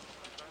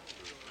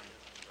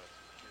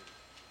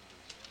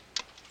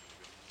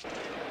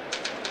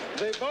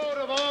 The vote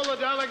of all the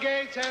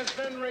delegates has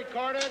been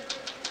recorded.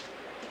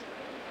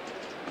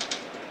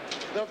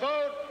 The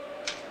vote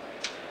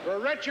for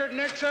Richard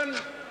Nixon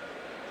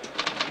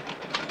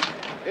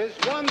is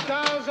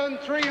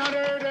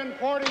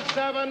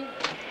 1,347.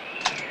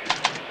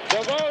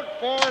 The vote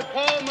for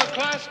Paul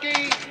McCloskey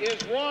is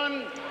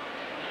 1.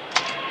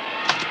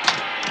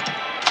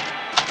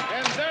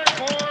 And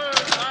therefore,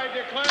 I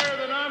declare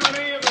the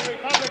nominee of the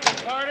Republican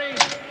Party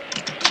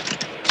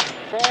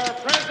for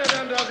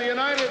President of the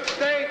United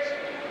States,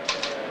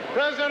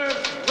 President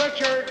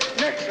Richard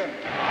Nixon.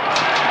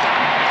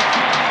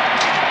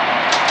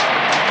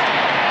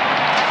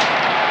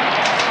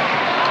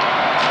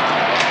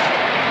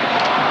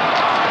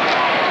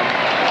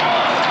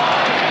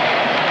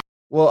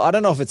 Well, I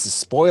don't know if it's a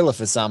spoiler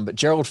for some, but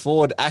Gerald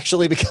Ford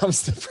actually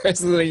becomes the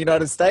president of the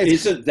United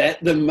States. Isn't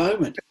that the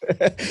moment?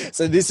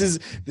 So this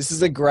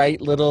is a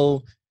great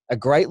little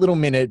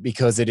minute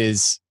because it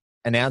is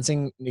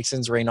announcing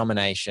Nixon's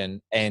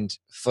renomination. And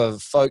for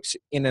folks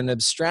in an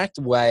abstract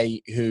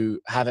way who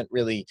haven't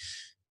really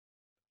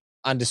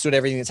understood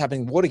everything that's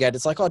happening in Watergate,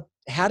 it's like, oh,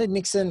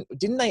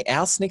 didn't they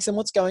oust Nixon?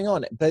 What's going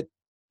on? But,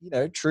 you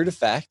know, true to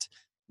fact,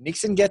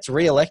 Nixon gets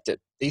reelected.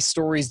 These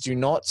stories do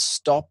not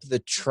stop the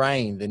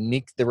train,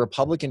 the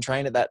Republican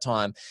train at that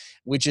time,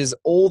 which is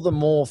all the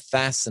more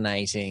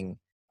fascinating,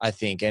 I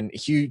think. And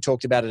Hugh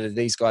talked about it as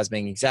these guys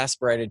being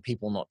exasperated,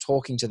 people not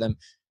talking to them.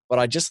 But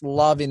I just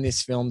love in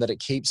this film that it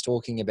keeps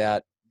talking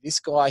about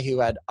this guy who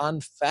had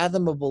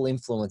unfathomable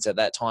influence at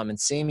that time and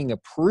seeming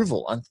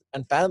approval,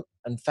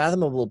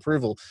 unfathomable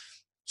approval,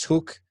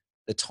 took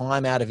the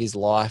time out of his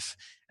life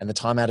and the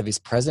time out of his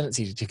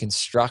presidency to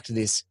construct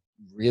this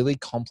really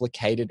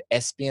complicated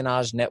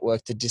espionage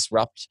network to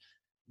disrupt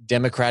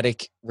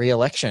democratic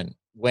re-election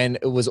when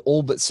it was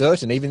all but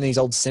certain. Even these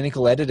old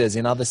cynical editors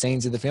in other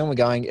scenes of the film are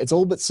going, it's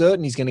all but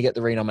certain he's going to get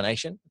the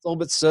renomination. It's all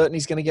but certain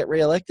he's going to get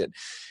re-elected.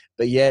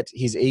 But yet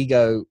his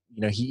ego,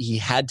 you know, he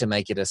had to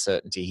make it a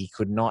certainty. He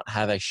could not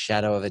have a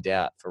shadow of a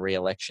doubt for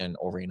re-election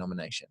or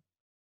renomination.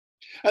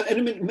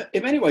 And in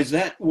many ways,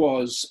 that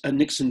was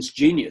Nixon's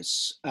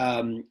genius,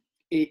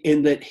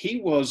 in that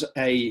he was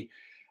a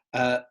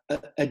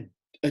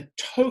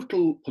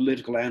total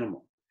political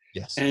animal.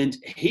 Yes. And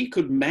he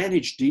could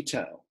manage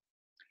detail,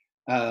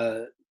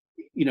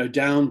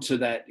 down to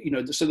that,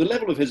 so the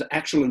level of his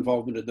actual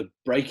involvement in the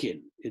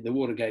break-in, in the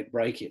Watergate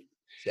break-in,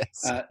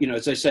 yes.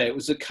 As they say, it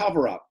was a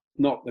cover-up,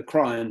 not the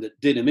crime that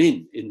did him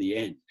in the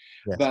end.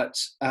 Yes.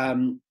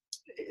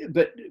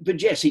 But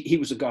yes, he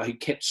was a guy who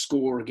kept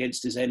score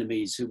against his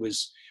enemies, who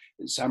was,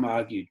 some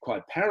argued,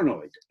 quite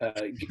paranoid,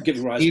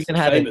 giving rise to the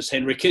famous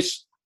Henry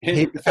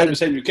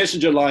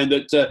Kissinger line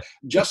that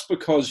just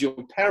because you're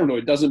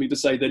paranoid doesn't mean to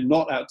say they're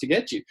not out to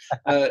get you.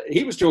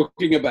 He was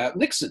talking about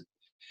Nixon.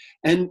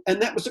 And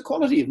that was the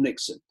quality of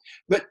Nixon.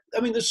 But,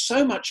 I mean, there's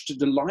so much to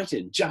delight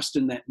in just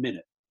in that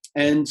minute.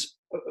 And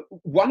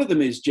one of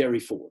them is Jerry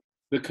Ford,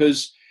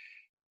 because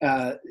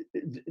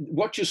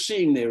what you're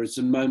seeing there is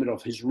a moment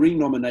of his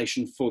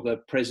renomination for the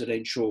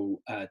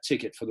presidential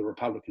ticket for the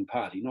Republican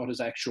Party, not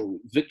his actual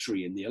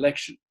victory in the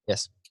election.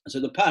 Yes. So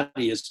the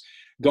party has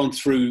gone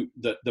through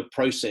the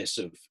process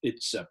of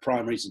its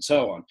primaries and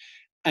so on,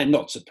 and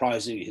not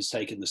surprisingly has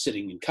taken the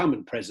sitting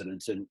incumbent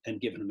president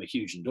and given him a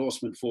huge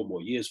endorsement, 4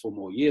 more years,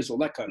 all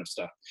that kind of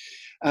stuff.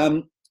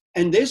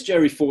 And there's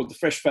Jerry Ford, the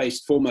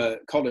fresh-faced former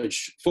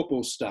college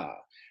football star,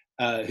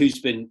 who's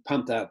been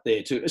pumped out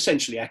there to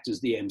essentially act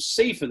as the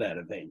MC for that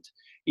event.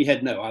 He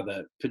had no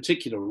other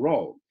particular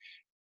role.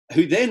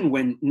 Who then,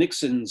 when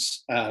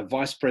Nixon's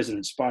vice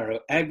president, Spiro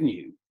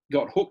Agnew,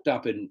 got hooked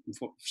up in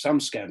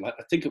some scandal,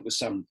 I think it was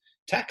some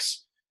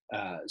tax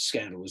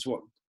scandal was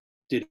what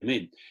did him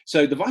in.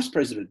 So the vice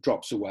president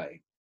drops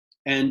away,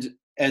 and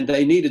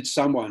they needed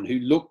someone who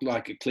looked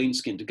like a clean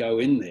skin to go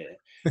in there,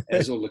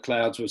 as all the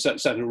clouds were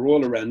starting to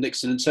roll around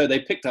Nixon. And so they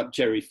picked up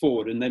Jerry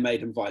Ford and they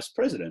made him vice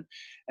president.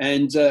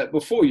 And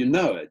before you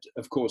know it,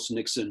 of course,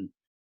 Nixon,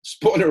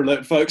 spoiler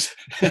alert, folks,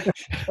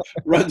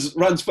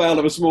 runs foul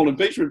of a small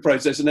impeachment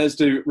process and has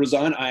to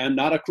resign. I am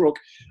not a crook,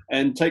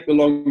 and take the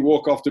long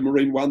walk off to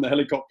Marine One, the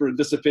helicopter, and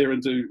disappear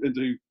into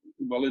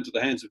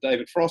the hands of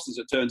David Frost, as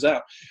it turns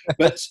out.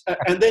 But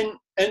and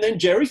then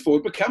Jerry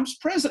Ford becomes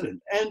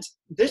president. And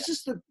this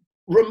is the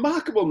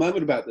remarkable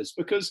moment about this,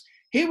 because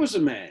here was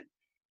a man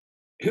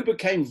who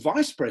became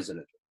vice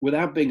president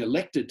without being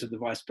elected to the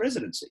vice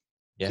presidency.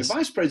 Yes. The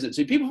vice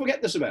presidency, people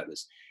forget this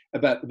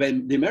about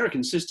the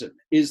American system,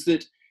 is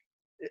that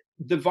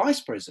the vice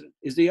president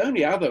is the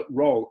only other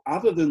role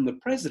other than the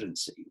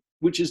presidency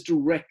which is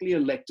directly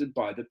elected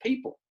by the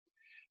people.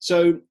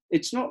 So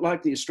it's not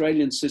like the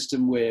Australian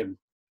system where,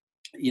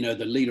 you know,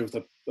 the leader of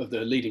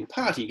the leading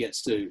party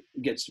gets to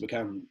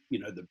become, you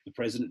know, the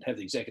president, have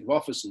the executive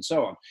office and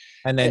so on.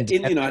 And then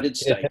in the United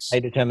States, they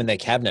determine their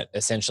cabinet.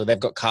 Essentially, they've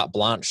got carte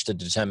blanche to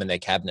determine their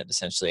cabinet.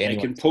 Essentially, they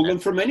can pull them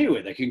from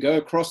anywhere. They can go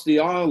across the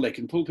aisle. They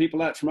can pull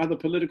people out from other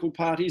political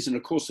parties. And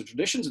of course, the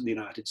traditions in the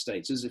United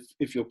States is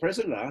if your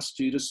president asks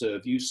you to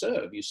serve, you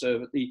serve. You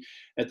serve at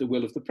the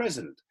will of the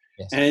president.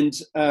 Yes. And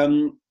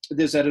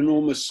there's that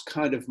enormous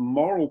kind of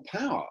moral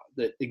power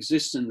that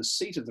exists in the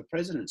seat of the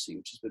presidency,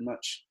 which has been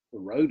much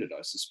eroded,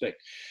 I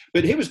suspect.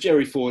 But here was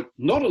Jerry Ford,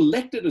 not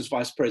elected as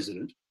vice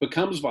president,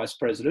 becomes vice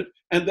president,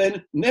 and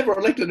then never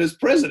elected as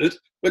president,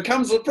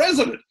 becomes the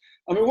president.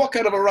 I mean, what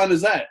kind of a run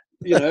is that?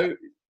 You know,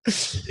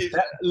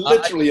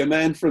 literally a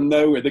man from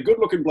nowhere, the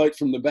good-looking bloke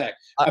from the back,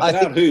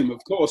 about whom,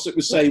 of course, it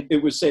was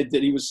said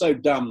that he was so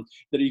dumb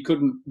that he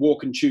couldn't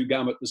walk and chew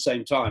gum at the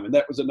same time. And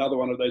that was another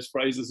one of those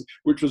phrases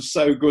which was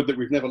so good that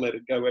we've never let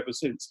it go ever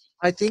since.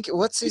 I think,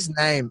 what's his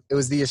name? It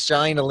was the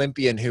Australian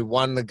Olympian who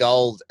won the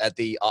gold at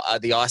the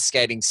ice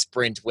skating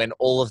sprint when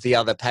all of the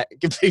other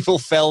people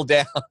fell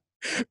down.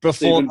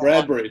 Before Stephen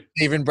Bradbury.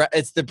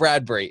 It's the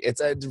Bradbury. It's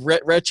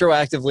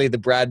retroactively the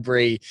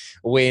Bradbury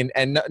win.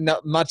 And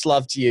not much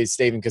love to you,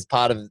 Stephen, because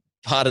part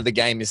of the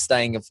game is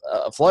staying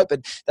afloat.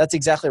 But that's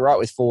exactly right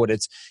with Ford.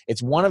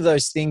 It's one of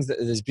those things that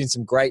there's been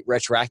some great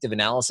retroactive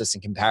analysis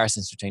and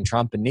comparisons between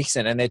Trump and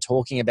Nixon, and they're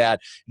talking about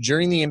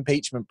during the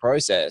impeachment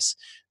process,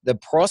 the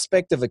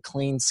prospect of a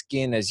clean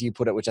skin, as you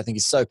put it, which I think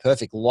is so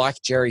perfect,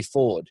 like Jerry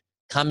Ford,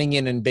 coming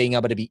in and being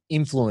able to be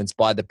influenced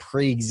by the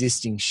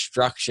pre-existing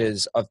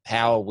structures of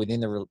power within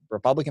the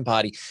Republican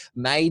Party,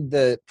 made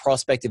the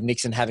prospect of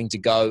Nixon having to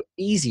go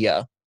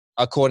easier,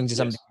 according to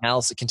some of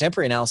the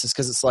contemporary analysis,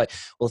 because it's like,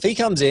 well, if he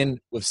comes in,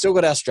 we've still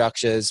got our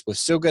structures, we've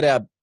still got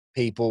our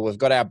people, we've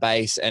got our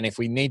base, and if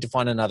we need to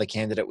find another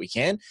candidate, we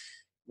can.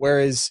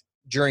 Whereas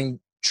during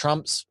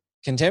Trump's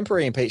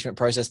contemporary impeachment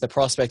process, the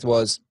prospect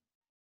was,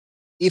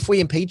 if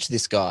we impeach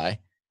this guy,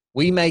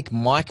 we make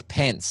Mike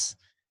Pence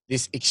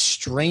this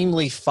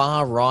extremely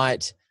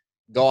far-right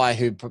guy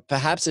who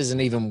perhaps is an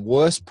even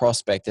worse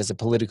prospect as a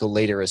political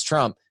leader as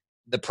Trump,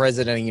 the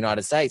president of the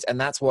United States. And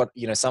that's what,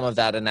 you know, some of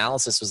that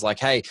analysis was like,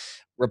 hey,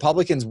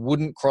 Republicans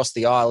wouldn't cross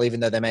the aisle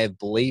even though they may have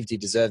believed he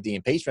deserved the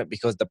impeachment,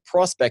 because the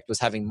prospect was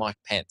having Mike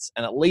Pence.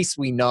 And at least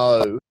we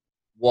know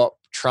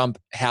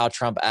how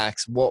Trump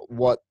acts,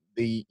 what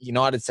the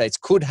United States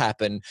could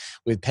happen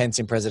with Pence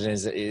in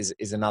president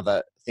is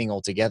another thing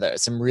altogether.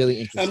 Some really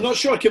interesting. I'm not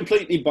sure I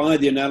completely buy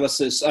the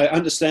analysis. I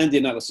understand the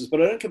analysis,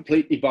 but I don't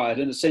completely buy it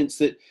in the sense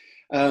that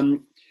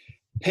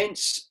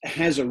Pence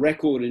has a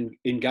record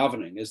in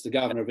governing as the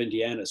governor of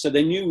Indiana. So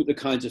they knew the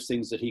kinds of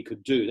things that he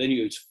could do. They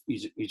knew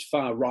he's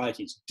far right.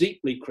 He's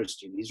deeply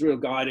Christian. His real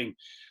guiding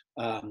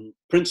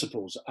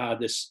principles are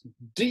this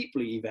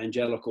deeply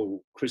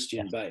evangelical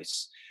Christian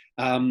base.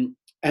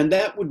 And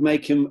that would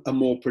make him a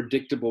more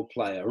predictable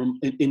player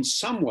in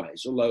some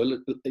ways, although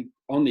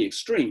on the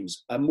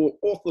extremes, a more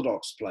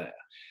orthodox player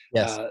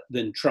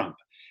than Trump.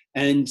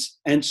 And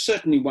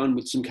certainly one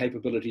with some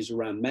capabilities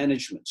around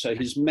management. So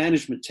his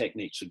management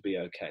techniques would be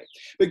okay.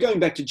 But going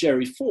back to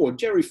Jerry Ford,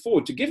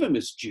 to give him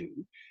his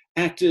due,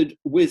 acted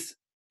with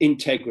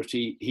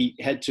integrity. He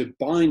had to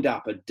bind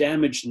up a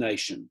damaged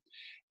nation,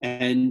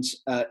 and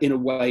in a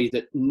way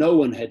that no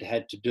one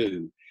had to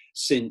do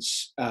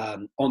since,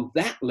 on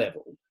that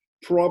level,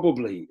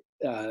 probably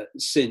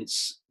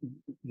since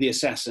the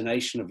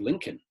assassination of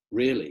Lincoln,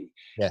 really.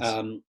 Yes.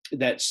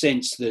 That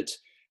sense that,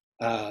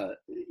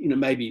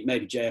 maybe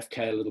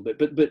JFK a little bit,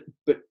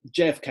 but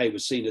JFK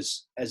was seen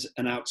as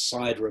an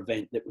outsider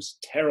event that was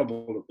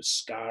terrible. It was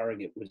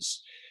scarring. It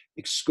was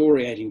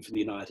excoriating for the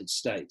United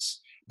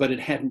States, but it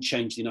hadn't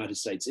changed the United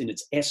States in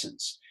its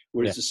essence.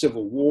 Whereas the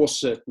Civil War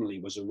certainly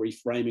was a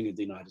reframing of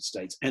the United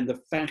States. And the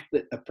fact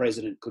that a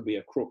president could be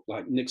a crook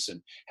like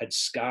Nixon had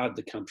scarred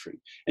the country.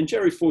 And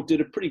Jerry Ford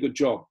did a pretty good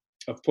job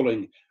of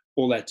pulling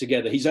all that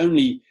together. His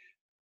only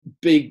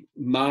big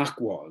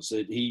mark was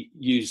that he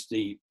used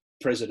the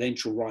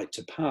presidential right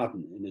to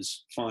pardon in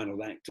his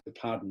final act to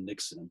pardon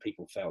Nixon, and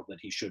people felt that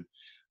he should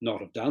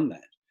not have done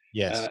that.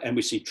 Yes. And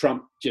we see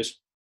Trump just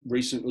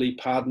recently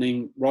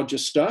pardoning Roger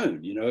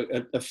Stone,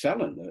 a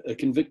felon, a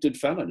convicted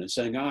felon, and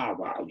saying,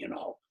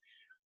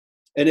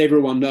 and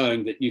everyone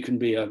knowing that you can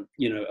be a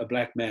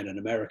black man in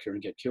America and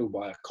get killed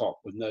by a cop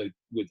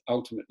with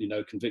ultimately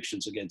no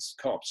convictions against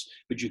cops,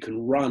 but you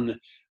can run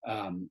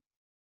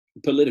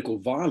political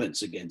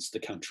violence against the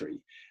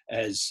country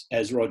as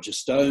Roger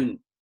Stone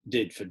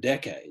did for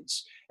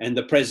decades. And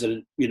the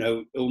president,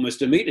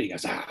 almost immediately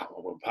goes,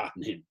 we'll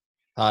pardon him.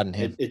 Pardon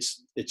him.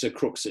 It's a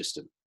crook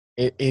system.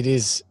 It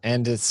is,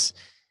 and it's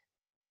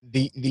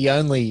the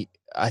only,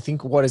 I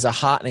think, what is a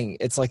heartening,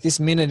 it's like this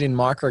minute in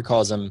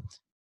microcosm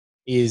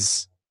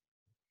is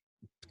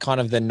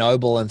kind of the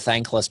noble and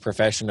thankless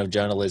profession of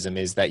journalism,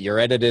 is that your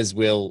editors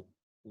will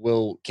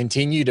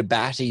continue to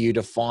batter you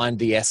to find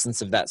the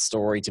essence of that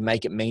story, to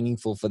make it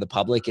meaningful for the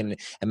public and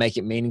make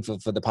it meaningful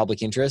for the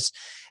public interest.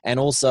 And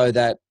also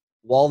that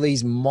while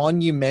these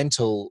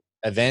monumental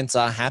events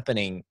are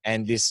happening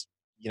and this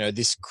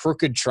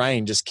crooked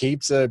train just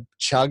keeps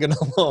chugging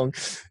along,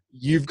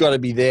 you've got to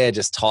be there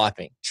just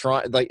typing.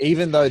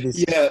 Even though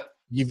this,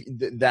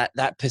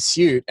 that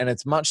pursuit, and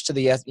it's much to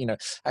the,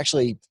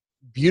 actually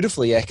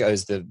beautifully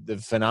echoes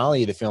the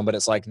finale of the film, but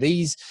it's like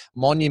these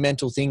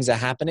monumental things are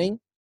happening,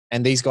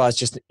 and these guys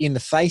just in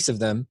the face of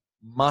them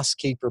must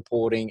keep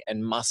reporting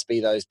and must be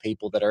those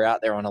people that are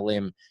out there on a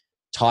limb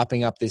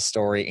typing up this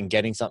story and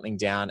getting something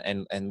down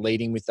and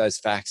leading with those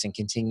facts and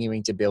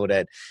continuing to build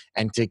it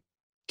and to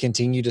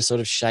continue to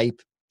sort of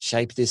shape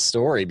this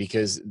story,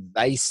 because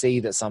they see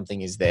that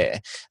something is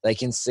there. They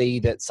can see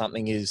that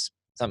something is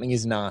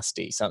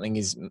nasty, something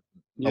is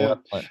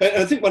malevolent.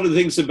 I think one of the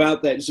things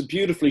about that is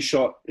beautifully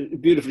shot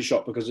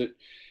because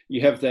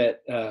you have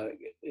that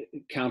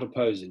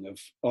counterposing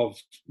of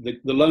the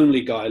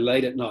lonely guy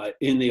late at night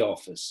in the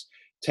office,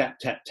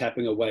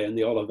 tapping away on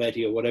the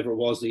Olivetti or whatever it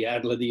was, the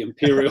Adler, the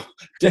Imperial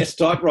desk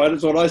typewriter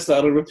is what I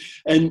started with,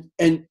 and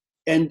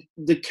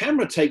the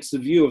camera takes the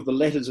view of the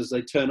letters as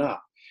they turn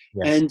up.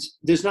 Yes. And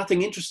there's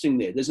nothing interesting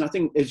there. There's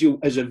nothing,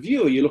 as a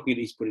viewer, you're looking at,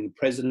 he's putting the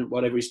president,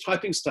 whatever, he's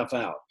typing stuff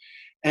out.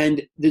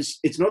 And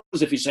it's not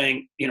as if he's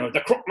saying,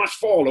 the crook must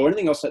fall or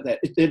anything else like that.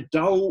 They're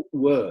dull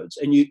words,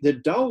 and they're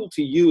dull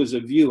to you as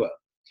a viewer.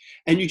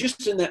 And you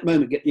just in that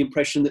moment get the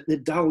impression that they're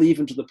dull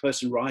even to the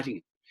person writing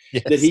it.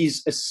 Yes. That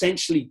he's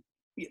essentially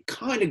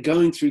kind of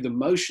going through the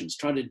motions,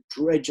 trying to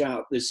dredge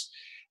out this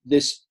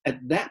at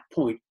that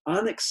point,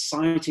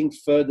 unexciting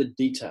further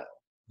detail.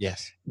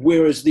 Yes.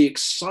 Whereas the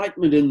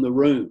excitement in the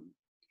room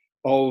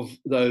of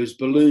those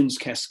balloons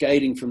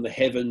cascading from the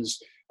heavens,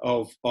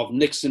 of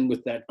Nixon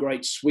with that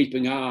great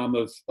sweeping arm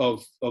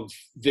of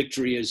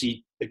victory as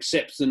he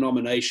accepts the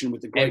nomination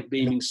with the great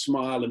beaming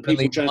smile, and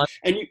people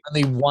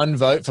only one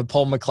vote for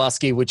Paul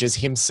McCluskey, which is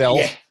himself.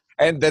 Yeah.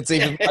 And that's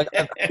even,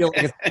 I feel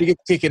like it's a big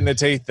kick in the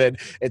teeth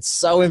that it's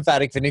so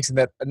emphatic for Nixon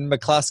that Yeah.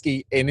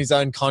 McCluskey in his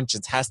own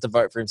conscience has to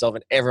vote for himself,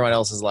 and everyone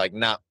else is like,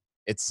 nah,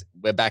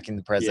 we're back in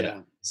the president.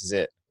 Yeah. This is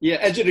it. Yeah,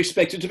 as you'd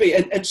expect it to be.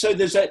 And so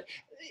there's that,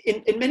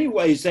 in many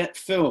ways, that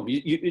film,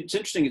 it's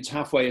interesting it's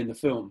halfway in the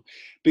film,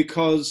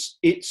 because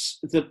it's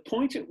the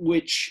point at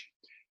which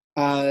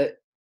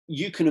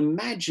you can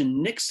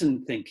imagine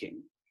Nixon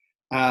thinking,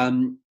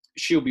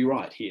 she'll be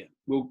right here.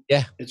 Well,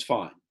 yeah, it's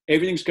fine.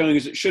 Everything's going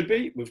as it should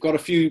be. We've got a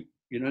few,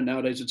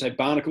 nowadays would say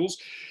barnacles,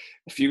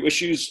 a few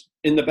issues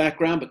in the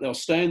background, but they'll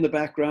stay in the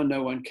background.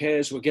 No one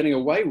cares. We're getting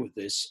away with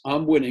this.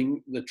 I'm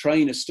winning. The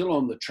train is still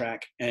on the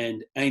track,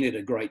 and ain't it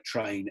a great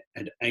train,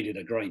 and ain't it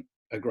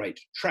a great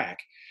track.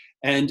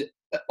 And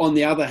on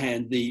the other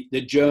hand, the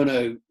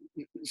journo,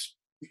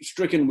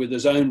 stricken with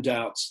his own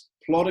doubts,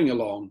 plodding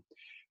along,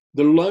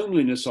 the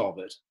loneliness of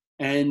it.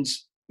 And,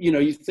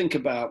 you think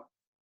about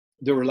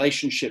the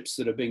relationships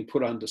that are being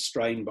put under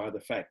strain by the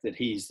fact that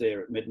he's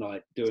there at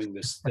midnight doing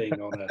this thing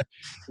on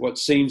what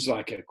seems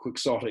like a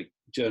quixotic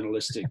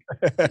journalistic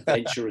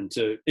venture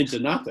into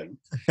nothing,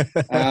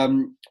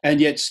 and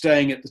yet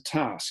staying at the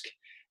task.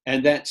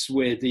 And that's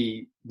where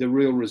the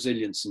real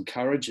resilience and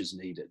courage is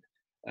needed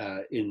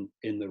in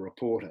the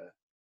reporter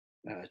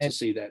to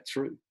see that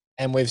through.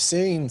 And we've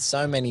seen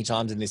so many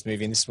times in this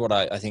movie, and this is what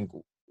I think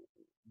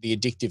the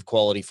addictive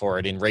quality for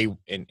it in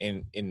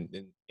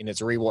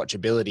its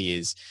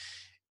rewatchability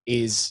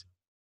is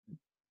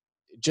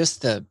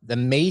just the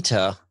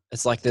meter.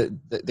 It's like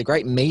the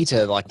great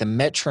meter, like the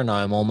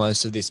metronome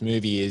almost of this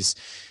movie is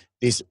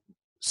this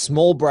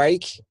small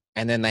break,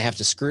 and then they have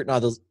to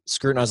scrutinize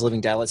the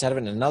living daylights out of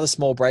it, and another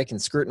small break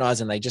and scrutinize,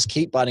 and they just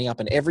keep butting up,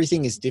 and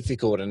everything is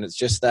difficult. And it's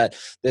just that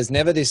there's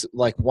never this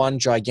like one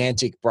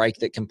gigantic break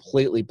that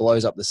completely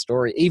blows up the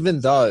story,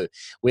 even though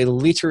we're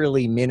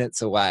literally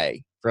minutes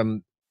away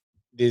from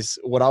this,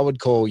 what I would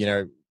call,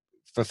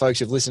 for folks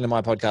who've listened to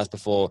my podcast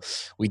before,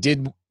 we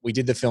did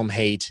the film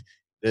Heat.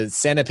 The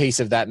centerpiece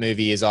of that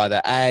movie is either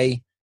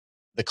A,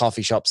 the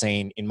coffee shop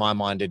scene, in my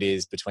mind it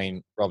is,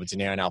 between Robert De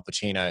Niro and Al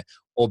Pacino,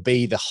 or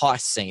B, the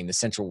heist scene, the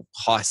central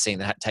heist scene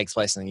that takes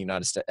place in the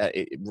United States,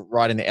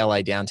 right in the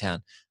LA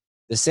downtown.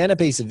 The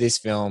centerpiece of this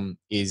film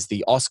is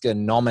the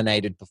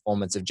Oscar-nominated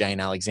performance of Jane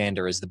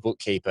Alexander as the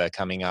bookkeeper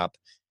coming up,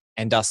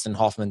 and Dustin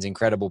Hoffman's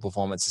incredible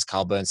performance as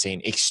Carl Bernstein,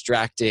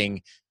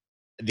 extracting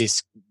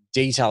this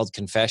detailed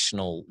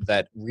confessional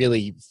that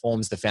really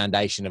forms the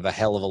foundation of a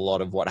hell of a lot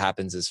of what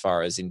happens as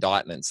far as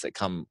indictments that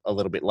come a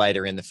little bit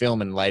later in the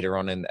film and later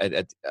on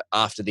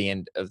after the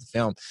end of the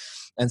film.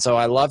 And so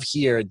I love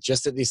here,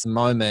 just at this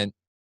moment,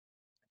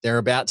 they're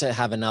about to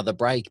have another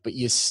break, but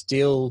you're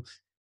still,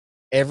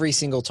 every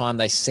single time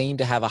they seem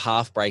to have a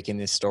half break in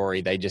this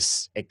story,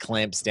 it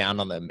clamps down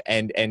on them.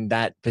 And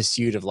that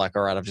pursuit of like,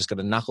 all right, I've just got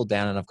to knuckle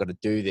down and I've got to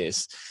do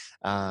this.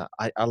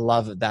 I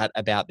love that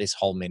about this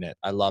whole minute.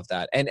 I love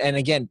that. And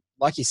again,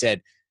 like you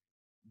said,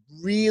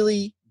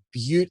 really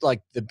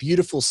like the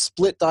beautiful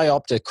split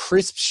diopter,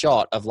 crisp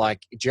shot of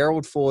like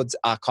Gerald Ford's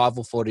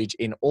archival footage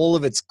in all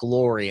of its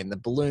glory, and the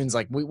balloons.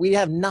 Like we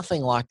have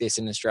nothing like this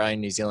in Australia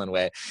and New Zealand,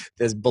 where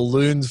there's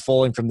balloons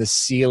falling from the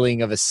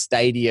ceiling of a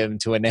stadium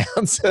to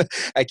announce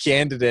a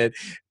candidate.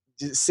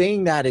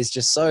 Seeing that is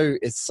just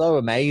it's so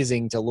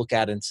amazing to look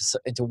at and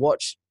to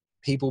watch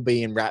people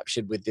be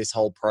enraptured with this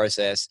whole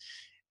process.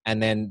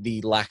 And then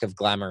the lack of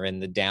glamour in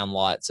the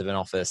downlights of an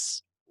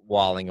office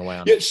whiling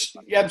around. Yes,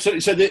 yeah,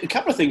 absolutely. So a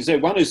couple of things there.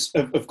 One is,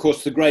 of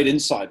course, the great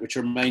insight, which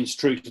remains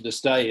true to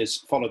this day, is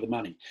follow the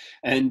money.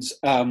 And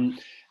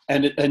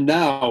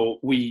now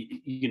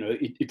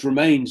it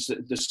remains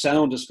the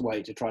soundest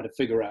way to try to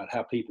figure out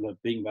how people are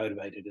being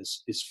motivated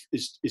is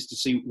to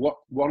see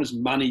what is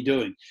money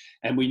doing.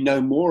 And we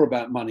know more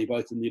about money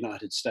both in the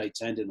United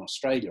States and in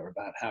Australia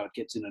about how it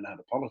gets in and out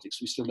of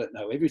politics. We still don't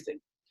know everything,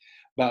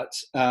 but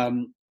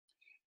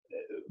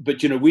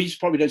we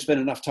probably don't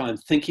spend enough time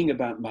thinking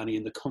about money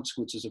and the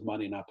consequences of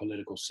money in our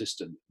political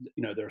system.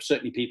 There are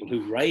certainly people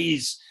who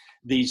raise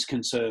these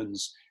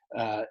concerns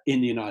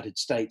in the United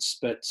States,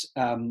 but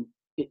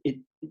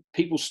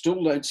people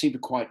still don't seem to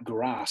quite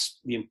grasp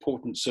the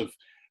importance of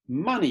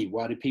money.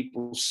 Why do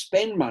people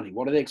spend money?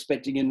 What are they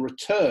expecting in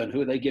return?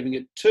 Who are they giving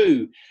it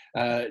to?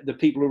 The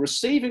people who are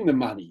receiving the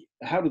money,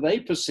 how do they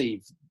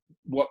perceive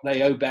what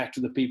they owe back to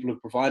the people who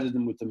provided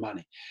them with the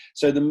money?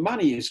 So the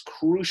money is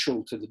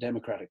crucial to the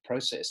democratic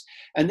process.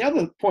 And the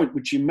other point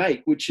which you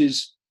make, which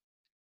is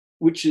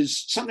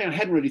something I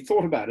hadn't really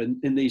thought about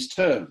in these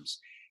terms,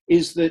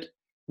 is that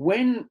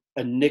when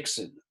a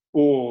Nixon,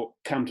 or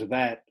come to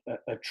that,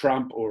 a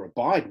Trump or a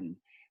Biden,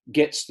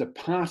 gets the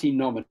party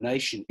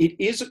nomination, it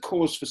is a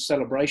cause for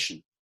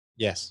celebration.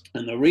 Yes.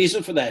 And the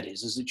reason for that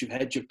is that you've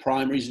had your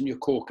primaries and your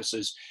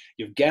caucuses,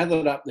 you've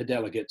gathered up the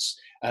delegates,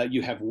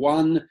 you have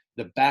won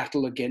the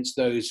battle against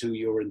those who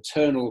your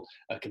internal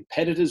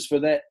competitors for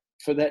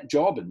that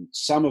job. And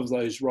some of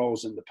those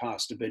roles in the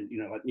past have been,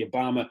 like the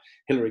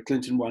Obama-Hillary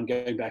Clinton one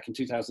going back in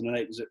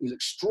 2008 was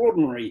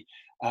extraordinary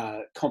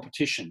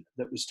competition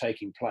that was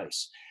taking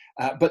place.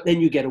 But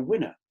then you get a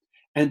winner.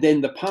 And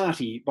then the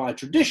party, by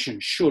tradition,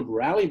 should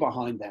rally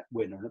behind that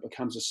winner, and it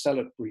becomes a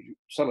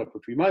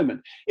celebratory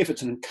moment. If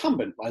it's an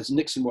incumbent, as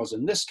Nixon was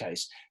in this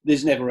case,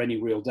 there's never any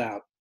real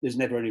doubt. There's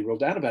never any real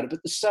doubt about it.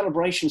 But the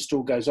celebration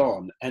still goes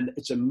on, and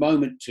it's a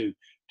moment to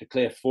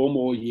declare 4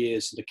 more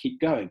years and to keep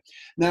going.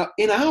 Now,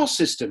 in our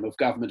system of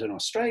government in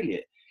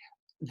Australia,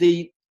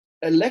 the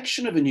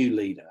election of a new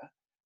leader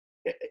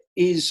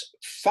is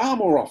far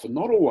more often,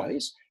 not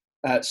always,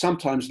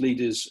 sometimes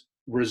leaders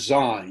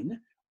resign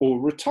or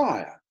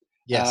retire.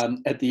 Yes.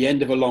 At the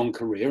end of a long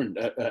career, and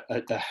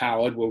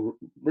Howard will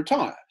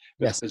retire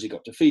because he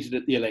got defeated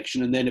at the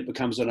election, and then it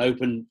becomes an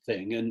open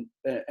thing,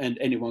 and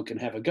anyone can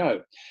have a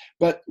go.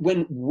 But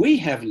when we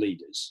have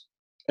leaders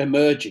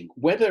emerging,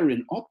 whether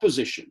in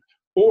opposition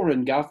or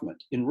in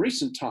government in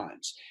recent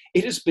times,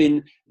 it has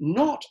been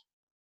not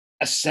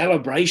a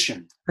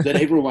celebration that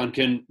everyone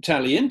can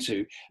tally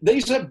into.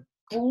 These are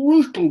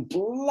brutal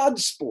blood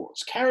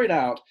sports carried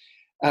out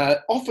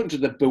often to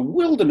the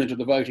bewilderment of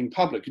the voting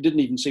public who didn't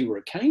even see where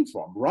it came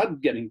from.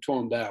 Rudd getting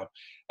torn down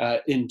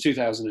in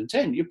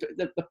 2010,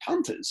 the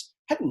punters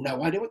had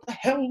no idea what the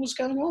hell was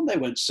going on. They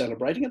weren't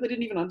celebrating it. They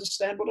didn't even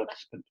understand what had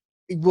happened.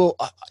 Well,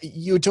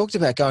 you talked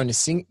about going to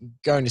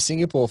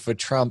Singapore for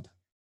Trump,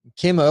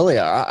 Kim,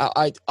 earlier.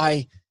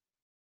 I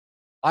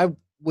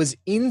was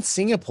in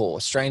Singapore,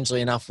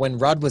 strangely enough, when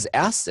Rudd was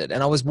ousted,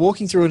 and I was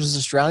walking through it as an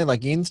Australian,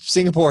 like in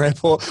Singapore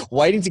airport,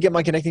 waiting to get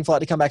my connecting flight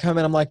to come back home,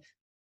 and I'm like,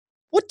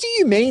 what do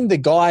you mean the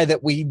guy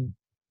that we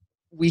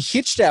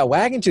hitched our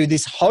wagon to,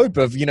 this hope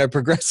of,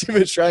 progressive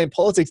Australian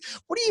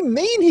politics? What do you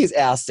mean he's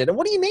ousted? And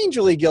what do you mean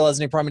Julia Gillard is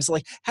new prime minister?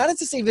 Like, how does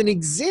this even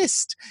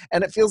exist?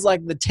 And it feels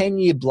like the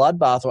 10-year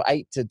bloodbath, or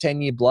 8 to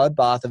 10-year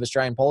bloodbath of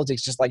Australian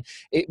politics, just like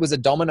it was a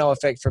domino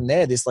effect from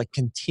there, this like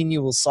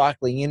continual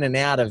cycling in and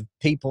out of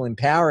people in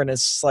power. And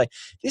it's just like,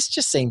 this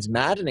just seems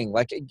maddening.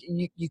 Like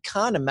you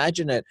can't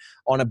imagine it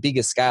on a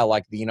bigger scale,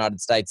 like the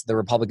United States, the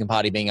Republican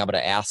Party being able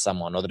to oust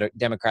someone, or the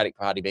Democratic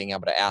Party being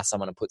able to oust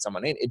someone and put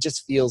someone in. It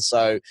just feels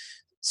so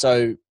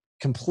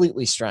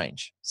completely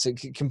strange.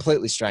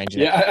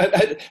 Yeah,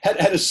 I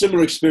had a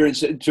similar experience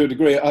to a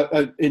degree.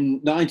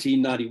 In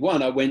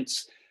 1991,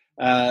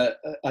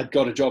 I'd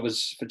got a job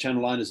for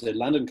Channel 9 as their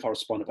London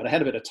correspondent, but I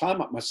had a bit of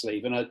time up my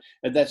sleeve, and I,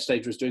 at that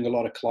stage, was doing a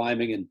lot of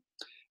climbing and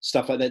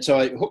stuff like that. So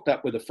I hooked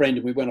up with a friend,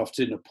 and we went off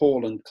to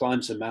Nepal and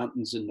climbed some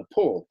mountains in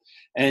Nepal,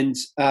 and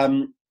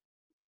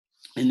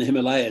in the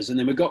Himalayas. And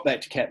then we got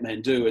back to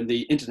Kathmandu, and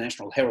the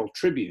International Herald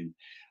Tribune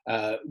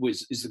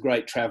is the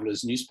great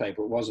traveller's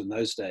newspaper. It was in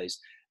those days,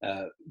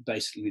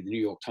 basically the New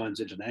York Times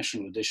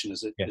International edition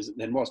as it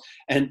then was.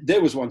 And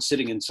there was one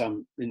sitting in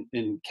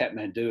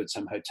Kathmandu at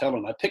some hotel,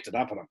 and I picked it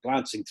up and I'm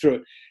glancing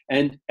through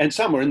it, and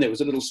somewhere in there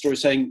was a little story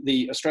saying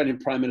the Australian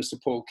Prime Minister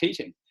Paul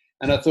Keating.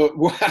 And I thought,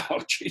 wow,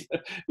 gee,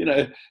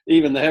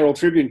 even the Herald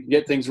Tribune can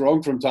get things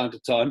wrong from time to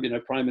time.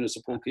 Prime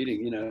Minister Paul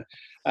Keating.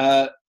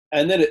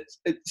 And then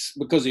it's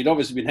because he'd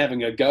obviously been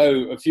having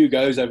a few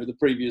goes over the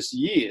previous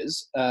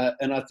years,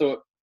 and I thought,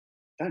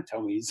 don't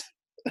tell me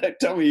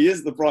he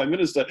is the Prime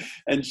Minister.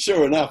 And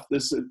sure enough,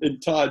 this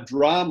entire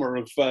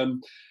drama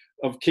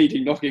of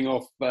Keating knocking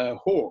off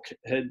Hawke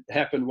had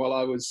happened while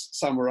I was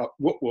somewhere up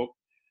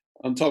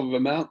on top of a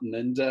mountain,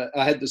 and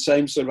I had the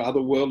same sort of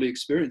otherworldly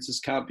experience. This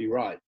can't be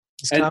right.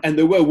 And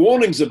there were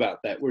warnings about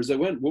that, whereas there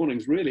weren't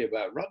warnings really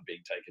about Rudd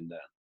being taken down.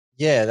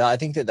 Yeah, I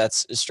think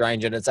that's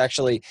strange. And it's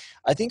actually,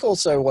 I think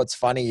also what's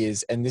funny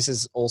is, and this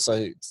is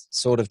also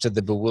sort of to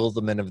the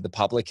bewilderment of the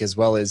public as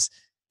well, as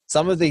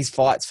some of these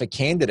fights for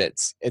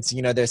candidates, it's,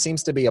 there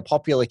seems to be a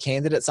popular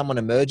candidate, someone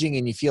emerging,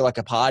 and you feel like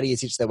a party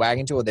has hitched their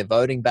wagon to, or their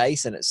voting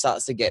base, and it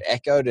starts to get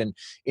echoed. And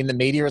in the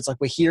media, it's like,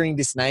 we're hearing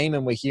this name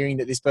and we're hearing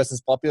that this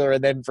person's popular.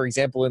 And then, for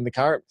example, in the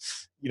current,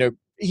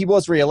 he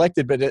was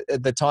re-elected, but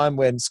at the time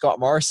when Scott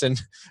Morrison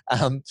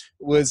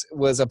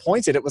was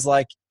appointed, it was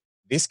like,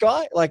 this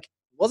guy, like,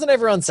 wasn't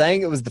everyone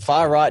saying it was the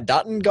far right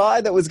Dutton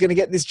guy that was going to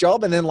get this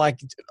job? And then like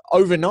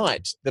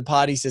overnight, the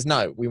party says,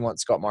 no, we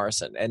want Scott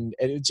Morrison. And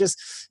it just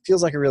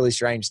feels like a really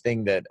strange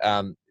thing that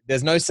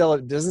there's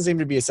doesn't seem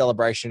to be a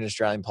celebration in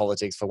Australian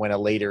politics for when a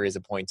leader is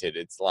appointed.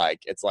 It's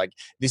like,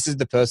 this is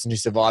the person who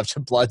survived a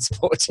blood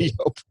sport, to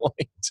your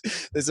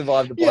point. They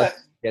survived a blood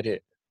sport to get here.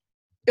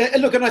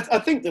 And look, and I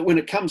think that when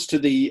it comes to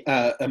the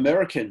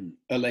American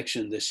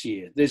election this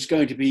year, there's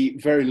going to be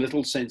very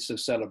little sense of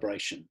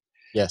celebration.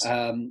 Yes.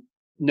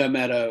 No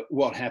matter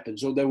what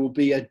happens, or there will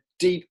be a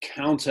deep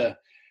counter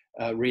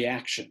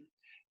reaction.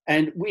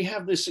 And we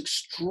have this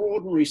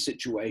extraordinary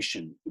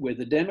situation where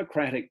the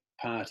Democratic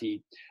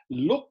Party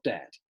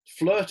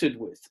flirted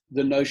with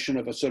the notion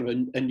of a sort of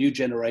a new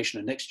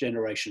generation, a next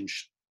generation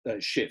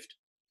shift,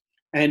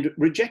 and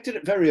rejected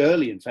it very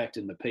early, in fact,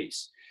 in the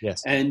piece.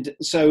 Yes. And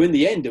so in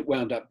the end, it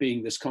wound up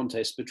being this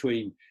contest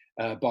between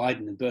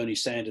Biden and Bernie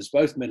Sanders,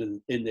 both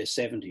men in their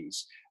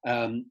 70s.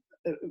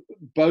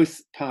 Both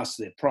past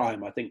their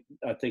prime. I think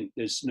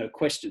there's no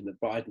question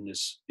that Biden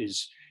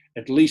is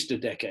at least a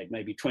decade,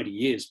 maybe 20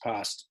 years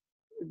past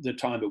the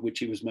time at which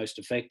he was most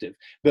effective.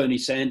 Bernie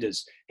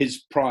Sanders,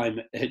 his prime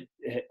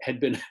had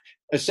been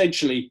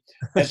essentially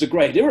as a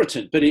great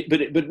irritant,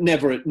 but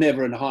never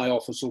in high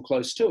office or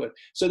close to it.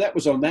 So that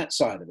was on that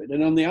side of it.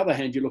 And on the other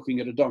hand, you're looking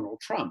at a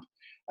Donald Trump,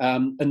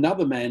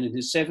 another man in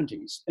his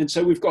 70s. And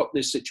so we've got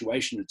this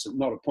situation. It's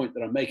not a point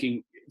that I'm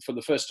making for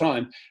the first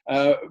time,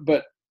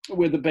 but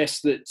we're the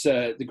best that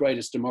the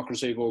greatest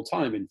democracy of all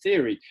time, in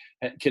theory,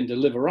 can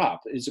deliver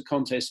up, is a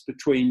contest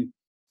between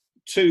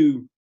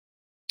two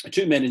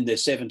men in their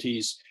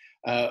 70s,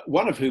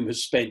 one of whom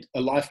has spent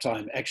a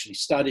lifetime actually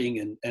studying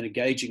and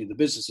engaging in the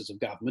businesses of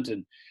government,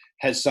 and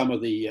has some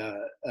of the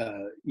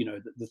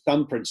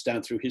thumbprints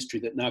down through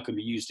history that now can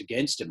be used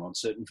against him on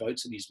certain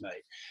votes that he's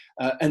made,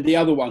 and the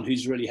other one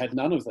who's really had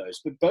none of those,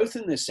 but both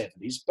in their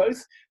 70s,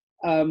 both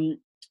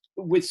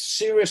with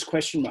serious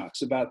question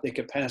marks about their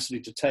capacity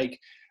to take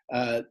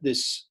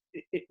this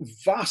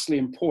vastly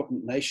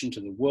important nation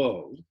to the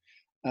world,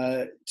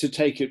 to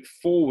take it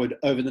forward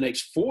over the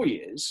next 4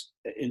 years,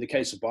 in the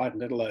case of Biden,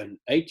 let alone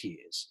 8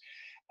 years.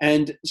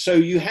 And so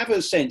you have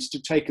a sense,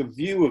 to take a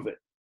view of it,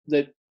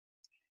 that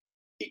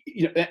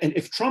and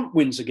if Trump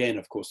wins again,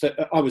 of course,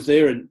 I was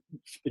there in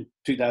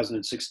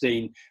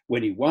 2016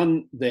 when he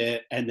won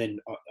there, and then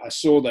I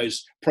saw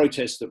those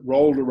protests that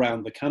rolled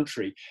around the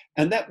country,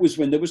 and that was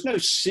when there was no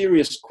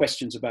serious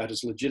questions about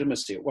his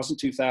legitimacy. It wasn't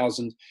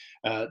 2000,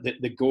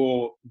 the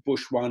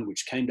Gore-Bush one,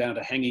 which came down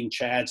to hanging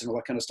chads and all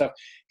that kind of stuff.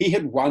 He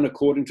had won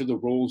according to the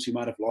rules. He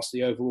might have lost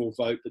the overall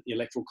vote, but the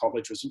Electoral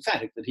College was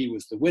emphatic that he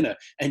was the winner,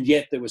 and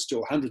yet there were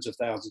still hundreds of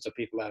thousands of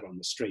people out on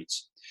the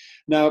streets.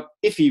 Now,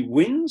 if he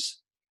wins,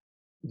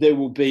 there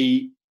will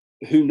be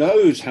who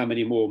knows how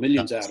many more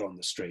millions out on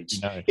the streets.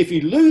 No. If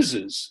he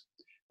loses,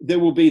 there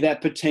will be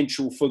that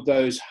potential for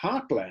those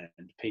heartland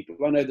people.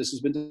 I know this has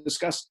been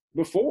discussed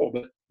before,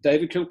 but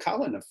David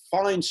Kilcullen, a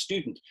fine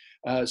student,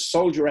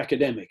 soldier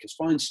academic, a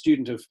fine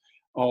student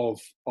of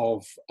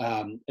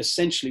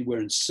essentially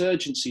where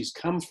insurgencies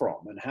come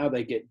from and how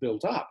they get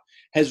built up,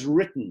 has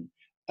written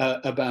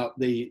about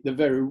the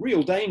very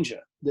real danger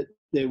that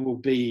there will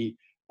be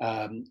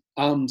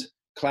armed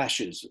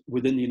clashes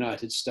within the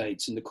United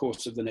States in the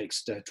course of the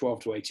next 12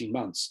 to 18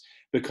 months,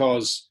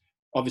 because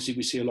obviously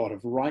we see a lot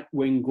of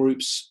right-wing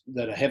groups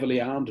that are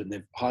heavily armed and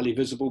they're highly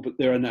visible, but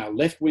there are now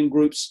left-wing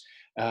groups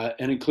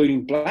and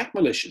including black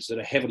militias that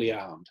are heavily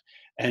armed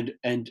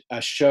and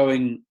are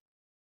showing,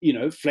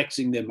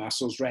 flexing their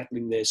muscles,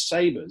 rattling their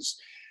sabers.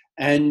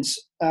 And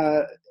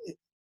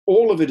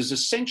all of it is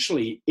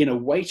essentially in a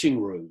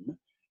waiting room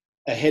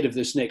ahead of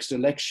this next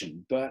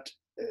election. But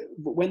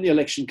when the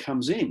election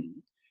comes in,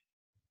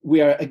 we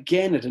are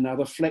again at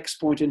another flex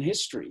point in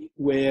history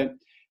where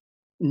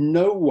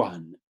no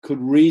one could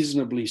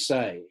reasonably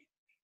say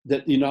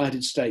that the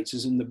United States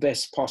is in the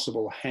best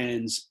possible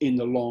hands in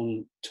the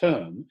long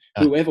term,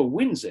 whoever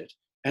wins it.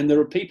 And there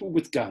are people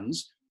with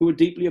guns who are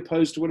deeply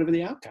opposed to whatever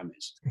the outcome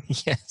is.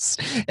 Yes.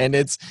 And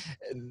it's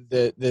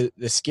the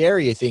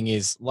scarier thing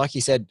is, like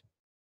you said,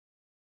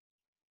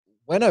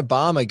 when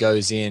Obama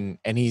goes in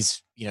and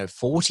he's,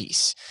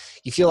 40s,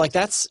 you feel like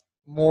that's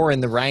more in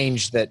the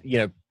range that,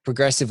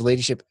 progressive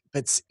leadership, but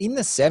it's in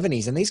the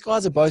 70s, and these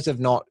guys are both of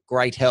not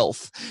great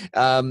health,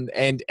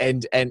 and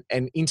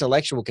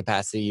intellectual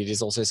capacity. It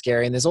is also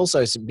scary, and there's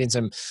also been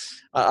some,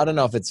 I don't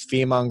know if it's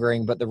fear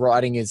mongering, but the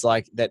writing is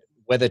like that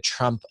whether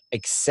Trump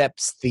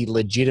accepts the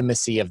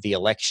legitimacy of the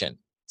election.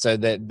 So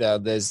that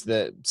there's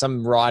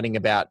some writing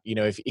about,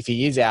 if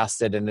he is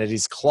ousted and it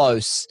is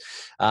close,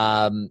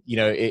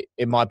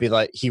 it might be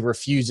like he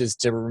refuses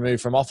to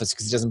remove from office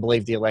because he doesn't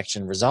believe the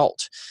election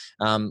result,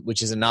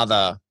 which is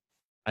another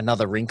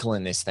wrinkle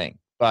in this thing.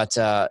 But,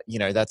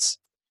 that's...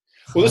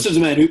 Well, this is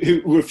a man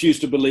who refused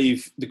to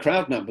believe the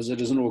crowd numbers at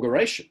his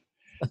inauguration.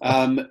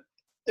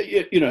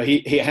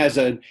 He has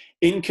an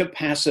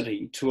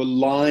incapacity to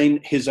align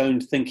his own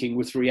thinking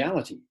with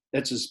reality.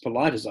 That's as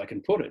polite as I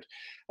can put it.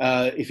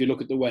 If you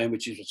look at the way in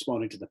which he's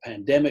responding to the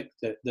pandemic,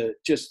 the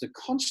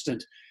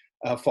constant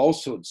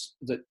falsehoods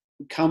that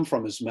come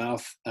from his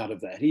mouth out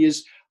of that. He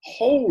is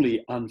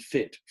wholly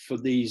unfit for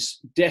these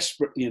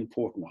desperately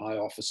important high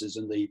offices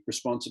and the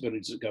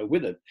responsibilities that go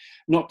with it.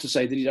 Not to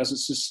say that he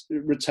doesn't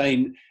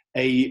retain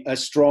a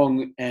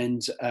strong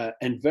and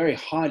very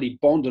highly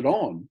bonded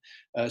on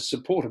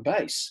supporter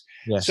base.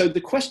 Yes. So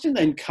the question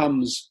then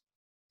comes,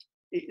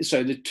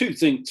 so the two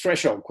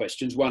threshold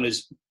questions, one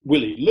is,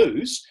 will he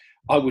lose?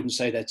 I wouldn't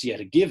say that's yet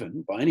a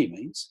given by any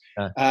means.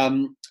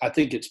 I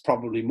think it's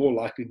probably more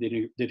likely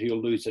that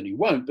he'll lose than he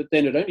won't. But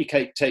then it only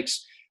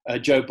takes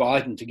Joe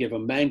Biden to give a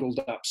mangled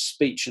up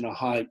speech in a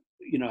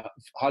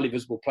highly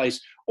visible place,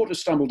 or to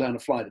stumble down a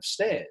flight of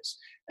stairs.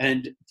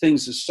 And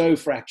things are so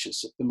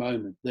fractious at the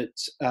moment that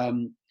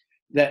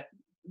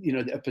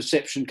a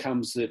perception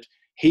comes that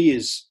he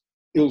is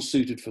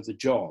ill-suited for the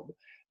job.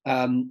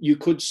 You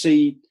could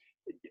see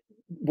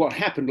what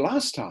happened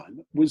last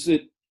time was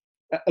that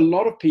a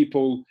lot of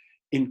people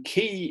in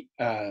key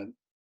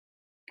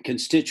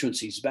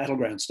constituencies,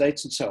 battleground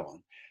states and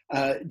so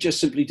on, just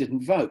simply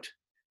didn't vote.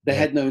 They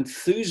had no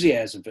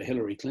enthusiasm for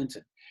Hillary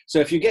Clinton. So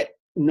if you get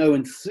no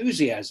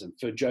enthusiasm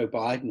for Joe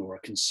Biden, or a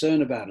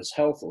concern about his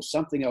health or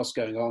something else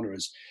going on, or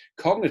his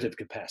cognitive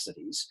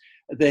capacities,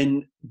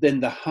 then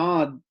the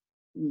hard,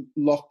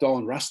 locked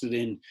on, rusted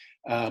in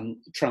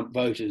Trump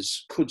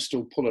voters could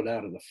still pull it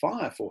out of the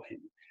fire for him.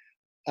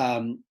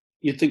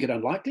 You'd think it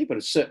unlikely, but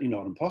it's certainly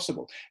not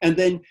impossible. And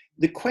then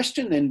the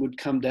question then would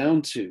come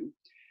down to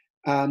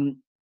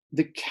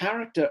the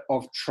character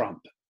of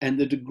Trump and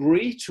the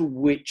degree to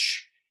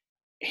which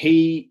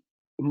he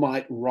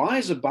might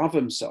rise above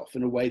himself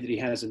in a way that he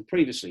hasn't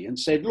previously and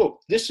said,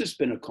 look, this has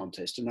been a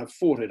contest and I've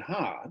fought it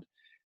hard,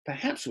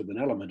 perhaps with an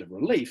element of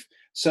relief,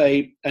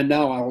 say, and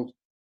now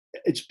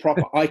it's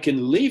proper. I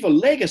can leave a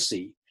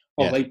legacy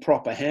of a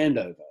proper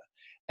handover.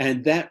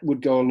 And that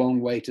would go a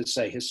long way to,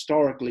 say,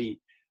 historically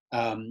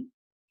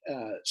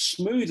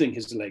smoothing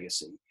his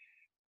legacy.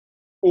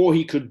 Or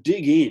he could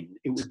dig in.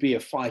 It would be a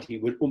fight he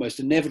would almost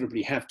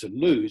inevitably have to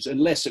lose,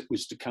 unless it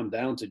was to come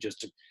down to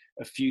just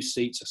a few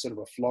seats, a sort of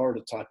a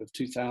Florida type of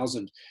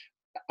 2000,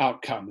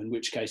 outcome, in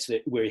which case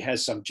where he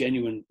has some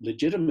genuine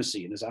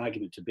legitimacy in his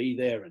argument to be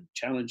there and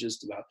challenges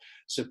to the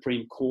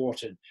Supreme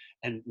Court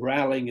and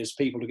rallying his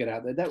people to get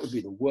out there, that would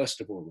be the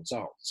worst of all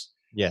results.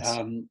 Yes.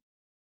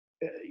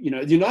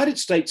 The United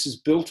States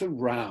is built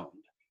around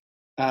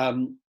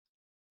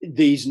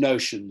these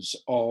notions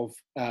of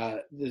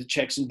the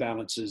checks and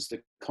balances,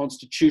 the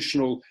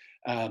constitutional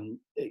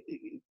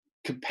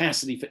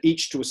capacity for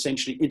each to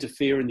essentially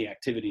interfere in the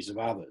activities of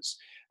others.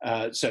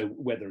 So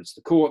whether it's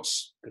the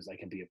courts, because they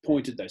can be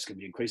appointed, those can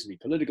be increasingly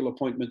political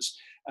appointments,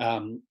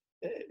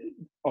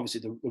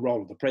 obviously the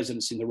role of the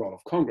presidency and the role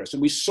of Congress.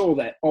 And we saw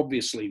that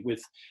obviously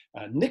with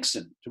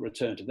Nixon, to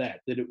return to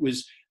that it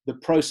was the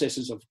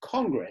processes of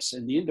Congress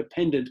and the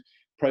independent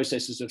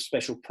processes of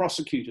special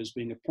prosecutors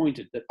being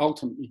appointed that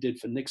ultimately did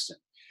for Nixon.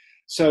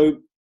 So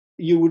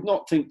you would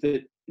not think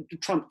that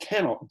Trump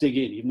cannot dig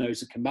in, even though he's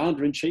the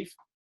commander-in-chief.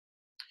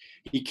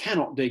 He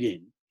cannot dig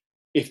in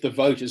if the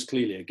vote is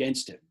clearly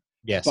against him.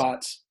 Yes.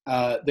 But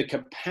the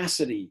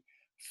capacity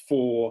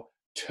for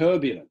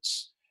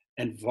turbulence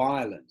and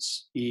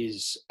violence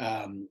is,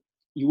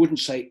 you wouldn't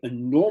say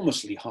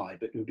enormously high,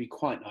 but it would be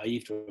quite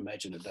naive to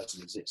imagine it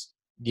doesn't exist.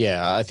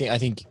 Yeah, I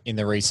think in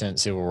the recent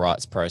civil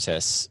rights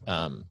protests,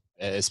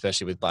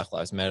 especially with Black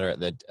Lives Matter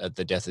at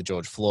the death of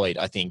George Floyd,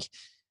 I think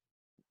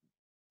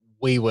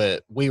we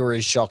were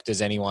as shocked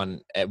as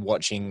anyone at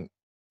watching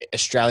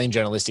Australian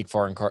journalistic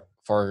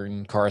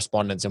foreign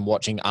correspondents and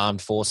watching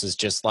armed forces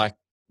just like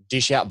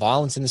dish out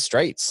violence in the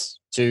streets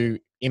to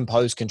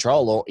impose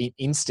control or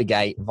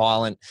instigate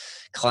violent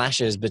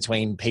clashes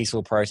between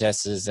peaceful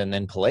protesters and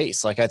then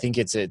police. Like, I think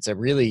it's a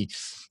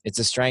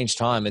strange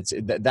time.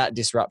 That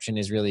disruption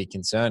is really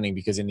concerning,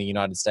 because in the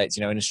United States,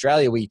 in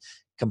Australia, we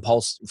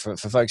for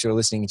folks who are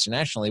listening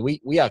internationally,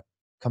 we are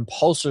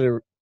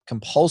compulsorily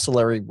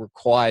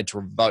required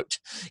to vote.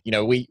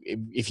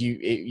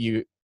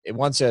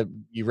 Once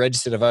you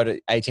register to vote at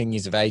 18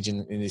 years of age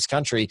in this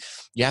country,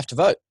 you have to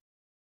vote.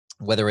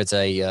 Whether it's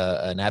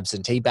an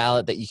absentee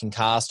ballot that you can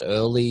cast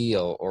early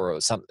or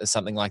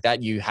something like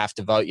that, you have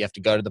to vote. You have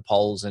to go to the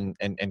polls and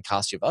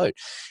cast your vote.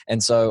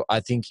 And so I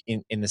think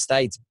in the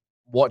States,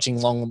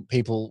 watching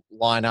people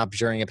line up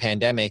during a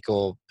pandemic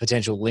or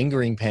potential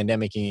lingering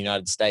pandemic in the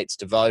United States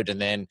to vote,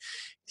 and then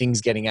things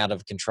getting out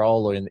of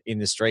control or in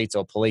the streets,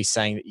 or police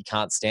saying that you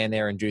can't stand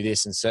there and do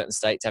this, and certain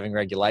states having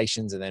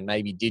regulations, and then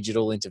maybe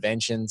digital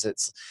interventions.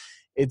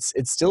 It's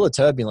still a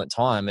turbulent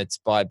time. It's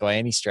by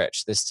any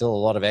stretch. There's still a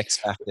lot of X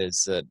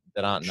factors that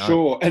aren't known.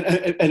 Sure.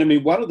 And I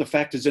mean, one of the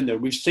factors in there,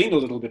 we've seen a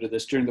little bit of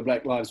this during the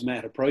Black Lives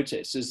Matter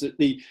protests, is that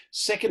the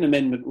Second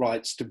Amendment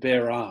rights to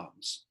bear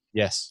arms,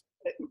 yes,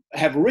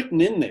 have written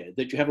in there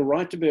that you have a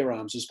right to bear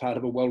arms as part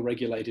of a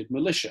well-regulated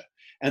militia.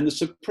 And the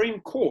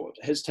Supreme Court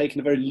has taken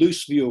a very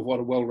loose view of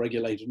what a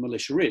well-regulated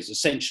militia is.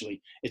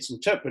 Essentially, it's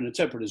interpreted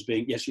as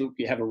being, yes, you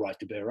have a right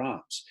to bear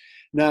arms.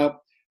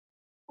 Now,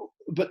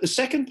 but the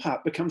second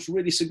part becomes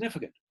really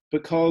significant,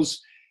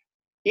 because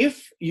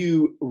if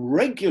you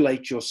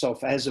regulate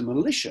yourself as a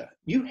militia,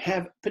 you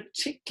have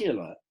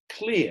particular,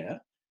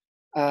 clear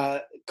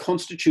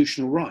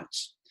constitutional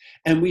rights.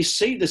 And we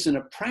see this in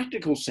a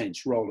practical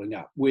sense rolling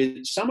up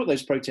with some of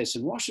those protests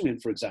in Washington,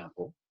 for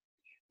example.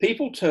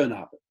 People turn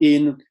up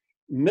in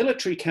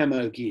military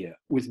camo gear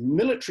with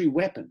military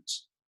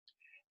weapons.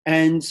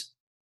 And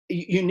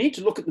you need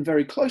to look at them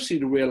very closely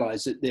to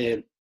realize that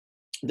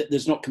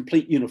there's not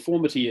complete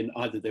uniformity in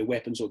either their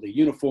weapons or their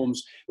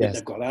uniforms, that yes,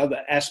 they've got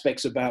other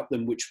aspects about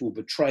them which will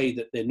betray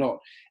that they're not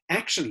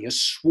actually a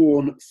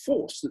sworn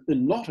force, that they're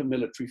not a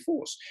military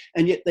force.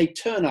 And yet they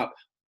turn up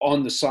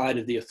on the side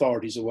of the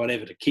authorities or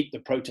whatever to keep the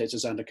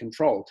protesters under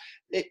control.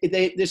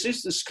 This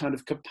is this kind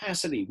of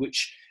capacity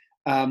which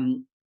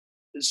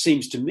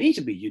seems to me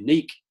to be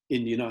unique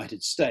in the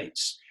United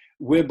States,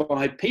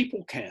 whereby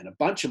people a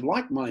bunch of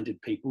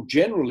like-minded people,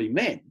 generally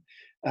men,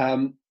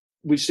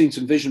 we've seen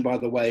some vision, by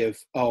the way,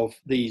 of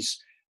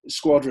these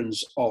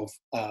squadrons of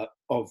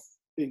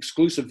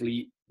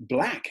exclusively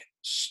black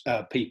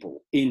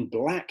people in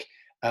black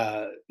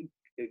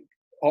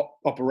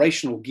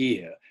operational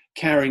gear,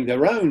 carrying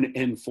their own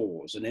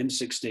M4s and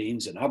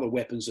M16s and other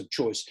weapons of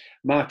choice,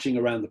 marching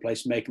around the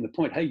place, making the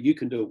point, hey, you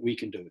can do it, we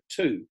can do it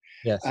too.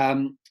 yes,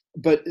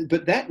 but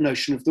that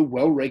notion of the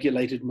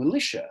well-regulated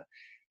militia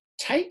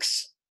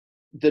takes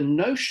the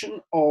notion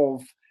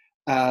of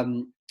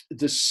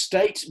the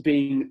state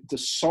being the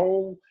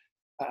sole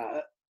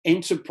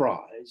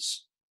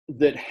enterprise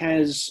that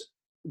has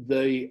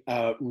the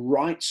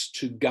rights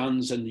to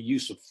guns and the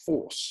use of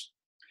force.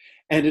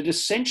 And it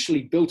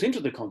essentially built into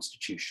the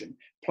Constitution,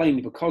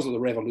 plainly because of the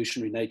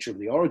revolutionary nature of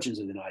the origins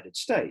of the United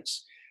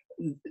States,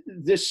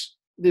 this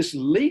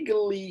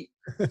legally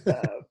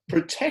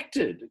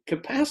protected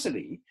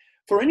capacity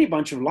for any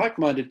bunch of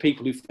like-minded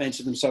people who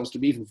fancy themselves to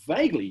be even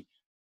vaguely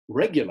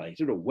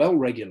regulated or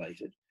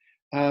well-regulated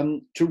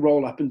to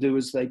roll up and do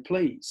as they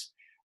please.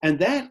 And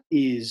that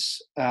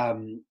is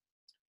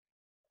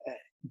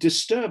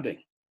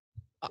disturbing.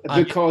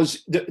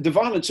 because the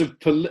violence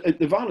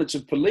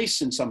of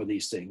police in some of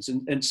these things,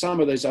 and some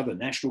of those other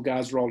National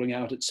Guards rolling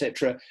out,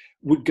 etc.,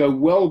 would go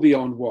well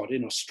beyond what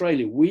in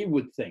Australia we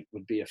would think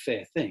would be a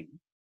fair thing.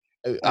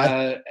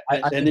 And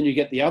then you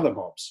get the other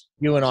mobs.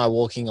 You and I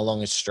walking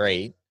along a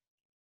street.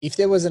 If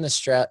there was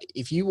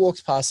if you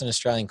walked past an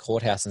Australian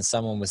courthouse and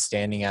someone was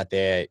standing out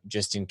there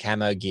just in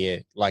camo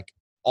gear, like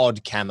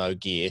odd camo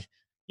gear,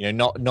 you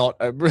know, not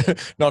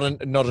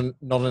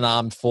an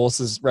armed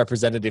forces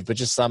representative, but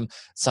just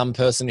some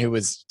person who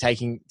was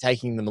taking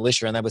the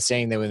militia, and they were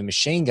standing there with a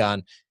machine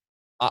gun,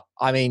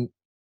 I mean,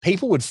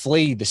 people would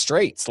flee the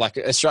streets. Like,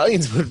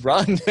 Australians would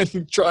run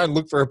and try and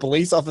look for a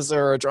police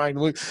officer, or trying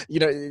to look, you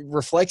know,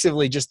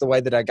 reflexively, just the way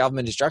that our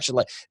government is structured.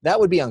 Like, that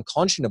would be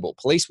unconscionable.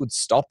 Police would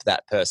stop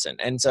that person.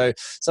 And so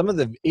some of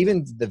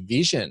even the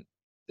vision,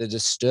 the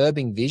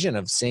disturbing vision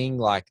of seeing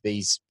like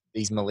these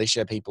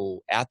militia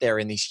people out there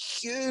in these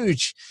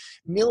huge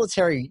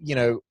military, you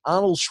know,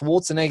 Arnold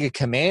Schwarzenegger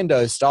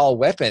commando style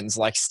weapons,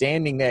 like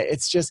standing there.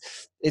 It's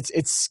just,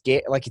 it's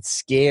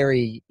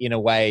scary in a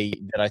way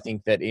that I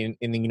think that in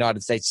the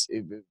United States,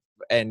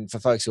 and for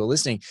folks who are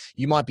listening,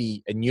 you might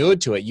be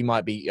inured to it, you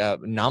might be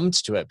numbed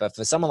to it. But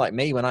for someone like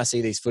me, when I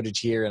see these footage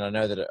here, and I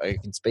know that I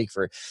can speak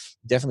for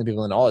definitely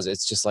people in Oz,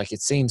 it's just like,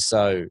 it seems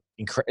so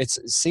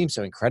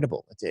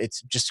incredible.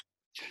 It's just.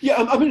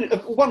 Yeah, I mean,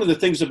 one of the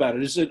things about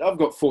it is that I've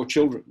got 4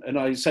 children, and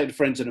I say to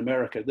friends in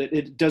America that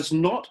it does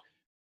not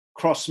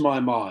cross my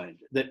mind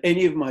that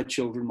any of my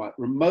children might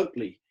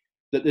remotely,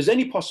 that there's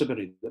any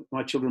possibility that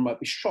my children might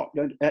be shot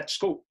at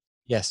school.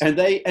 Yes. And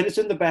it's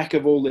in the back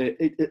of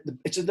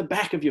it's in the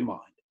back of your mind.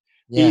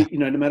 Yeah. You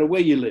know, no matter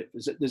where you live,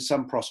 there's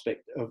some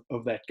prospect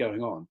of that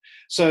going on.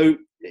 So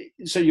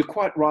you're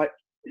quite right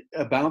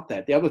about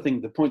that. The other thing,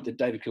 the point that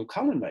David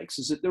Kilcullen makes,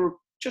 is that there are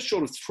just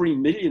short of 3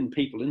 million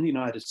people in the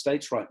United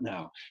States right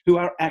now who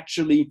are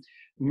actually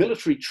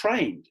military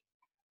trained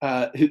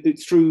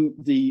through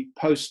the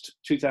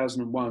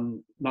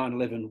post-2001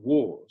 9/11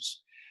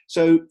 wars.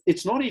 So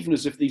it's not even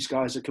as if these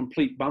guys are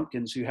complete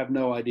bumpkins who have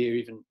no idea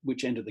even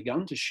which end of the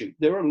gun to shoot.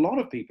 There are a lot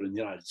of people in the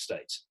United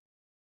States.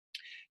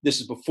 This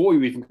is before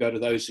you even go to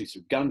those who,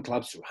 through gun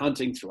clubs, through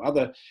hunting, through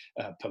other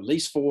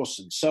police force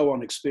and so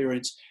on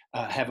experience,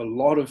 have a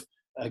lot of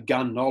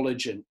gun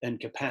knowledge and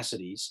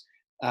capacities,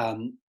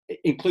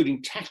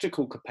 including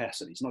tactical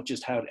capacities, not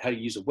just how you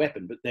use a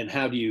weapon, but then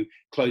how do you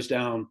close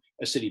down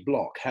a city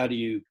block? How do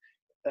you,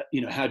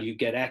 how do you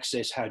get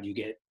access? How do you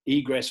get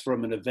egress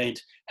from an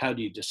event? How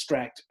do you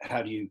distract?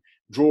 How do you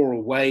draw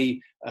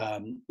away,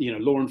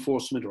 law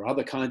enforcement or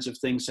other kinds of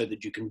things so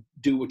that you can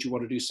do what you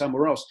want to do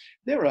somewhere else?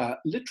 There are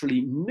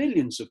literally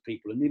millions of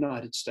people in the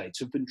United States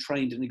who've been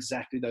trained in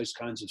exactly those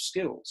kinds of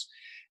skills.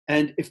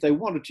 And if they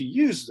wanted to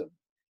use them,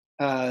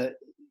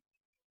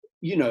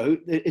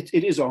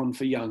 it is on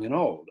for young and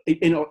old.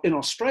 In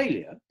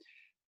Australia,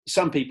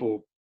 some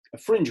people, a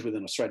fringe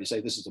within Australia,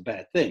 say this is a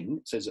bad thing.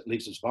 It says it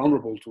leaves us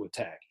vulnerable to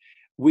attack.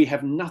 We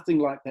have nothing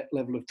like that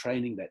level of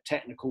training, that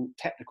technical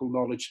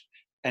knowledge,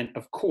 and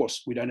of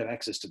course, we don't have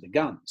access to the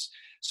guns.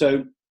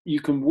 So you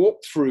can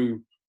walk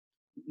through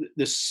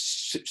the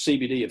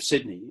CBD of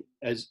Sydney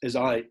as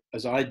I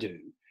do,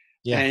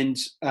 yeah.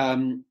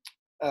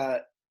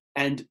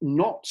 and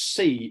not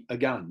see a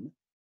gun.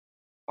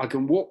 I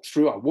can walk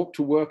through. I walk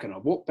to work and I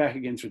walk back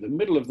again through the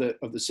middle of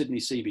the Sydney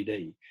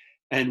CBD,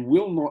 and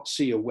will not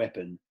see a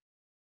weapon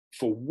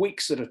for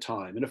weeks at a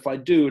time. And if I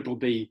do, it'll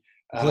be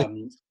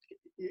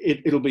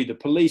it'll be the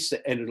police,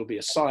 and it'll be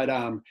a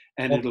sidearm,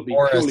 and it'll be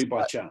purely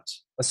by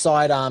chance. A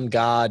sidearm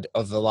guard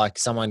of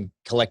someone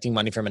collecting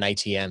money from an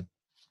ATM.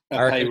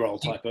 A payroll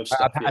type of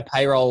stuff. A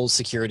payroll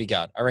security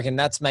guard. I reckon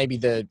that's maybe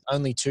the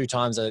only 2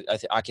 times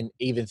I can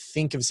even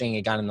think of seeing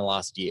a gun in the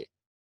last year.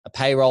 A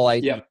payroll,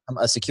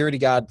 a security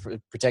guard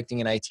protecting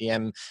an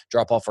ATM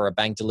drop off, or a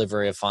bank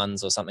delivery of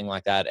funds or something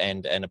like that,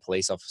 and a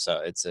police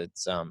officer.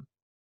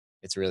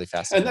 It's really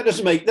fascinating. And that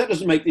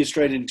doesn't make the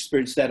Australian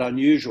experience that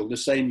unusual. The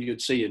same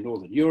you'd see in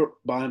Northern Europe,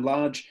 by and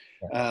large.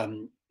 Yeah.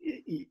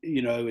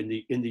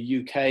 In the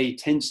UK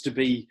tends to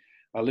be.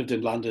 I lived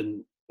in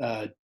London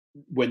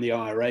when the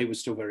IRA was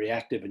still very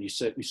active, and you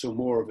certainly saw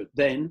more of it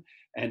then.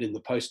 And in the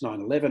post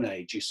 9/11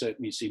 age, you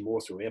certainly see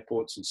more through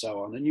airports and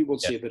so on. And you will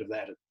see a bit of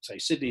that at, say,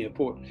 Sydney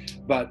Airport.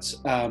 But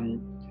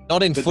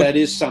that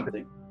is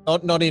something.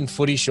 Not in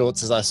footy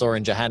shorts as I saw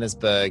in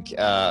Johannesburg.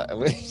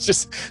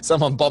 Just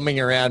someone bombing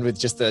around with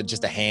just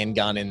a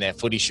handgun in their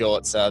footy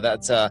shorts.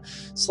 That's a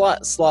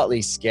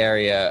slightly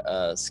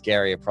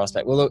scarier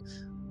prospect. Well, look,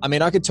 I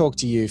mean, I could talk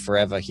to you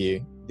forever,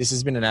 Hugh. This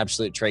has been an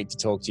absolute treat to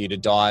talk to you, to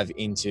dive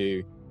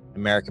into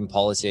American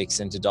politics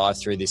and to dive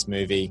through this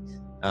movie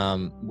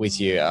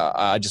with you.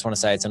 I just want to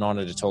say it's an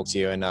honor to talk to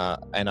you, and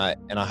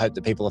I hope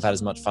that people have had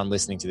as much fun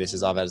listening to this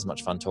as I've had as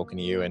much fun talking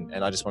to you. And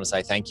I just want to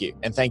say thank you,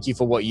 and thank you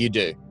for what you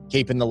do,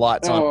 keeping the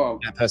lights on,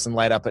 that person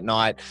laid up at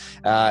night,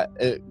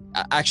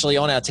 actually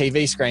on our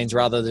TV screens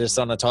rather than just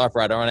on a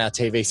typewriter, on our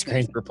TV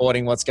screens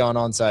reporting what's going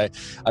on. So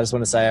I just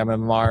want to say I'm an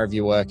admirer of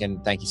your work,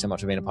 and thank you so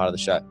much for being a part of the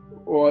show.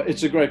 Well,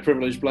 it's a great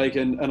privilege, Blake,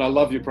 and I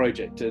love your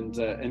project, and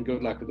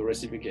good luck with the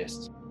rest of your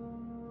guests.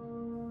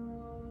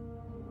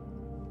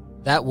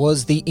 That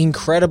was the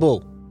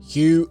incredible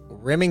Hugh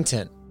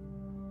Riminton,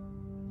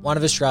 one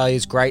of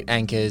Australia's great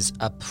anchors.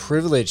 A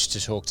privilege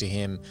to talk to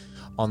him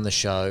on the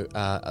show.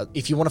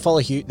 If you want to follow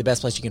Hugh, the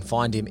best place you can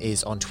find him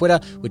is on Twitter,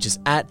 which is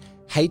at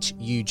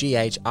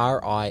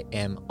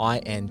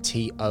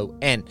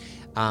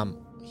HUGHRIMINTON.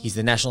 He's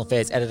the National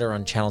Affairs Editor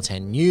on Channel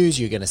 10 News.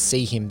 You're going to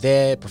see him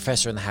there,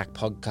 Professor in the Hack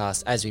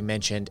podcast, as we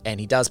mentioned, and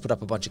he does put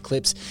up a bunch of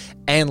clips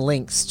and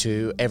links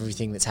to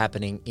everything that's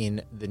happening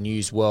in the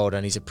news world,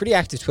 and he's a pretty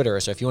active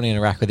Twitterer, so if you want to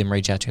interact with him,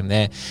 reach out to him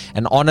there.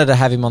 An honour to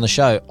have him on the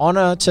show.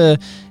 Honour to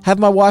have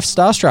my wife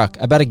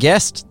starstruck about a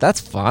guest. That's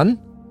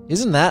fun.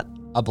 Isn't that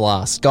a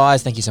blast?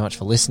 Guys, thank you so much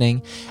for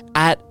listening.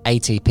 At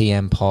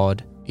ATPM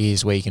Pod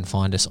is where you can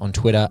find us on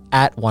Twitter.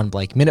 At One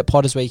Blake Minute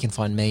Pod is where you can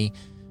find me.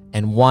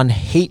 And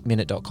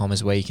OneHeatMinute.com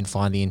is where you can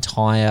find the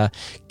entire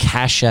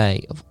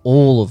cachet of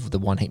all of the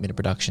One Heat Minute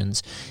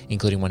productions,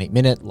 including One Heat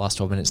Minute, Last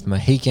 12 Minutes, The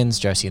Mohicans,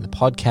 Josie and the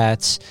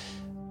Podcats,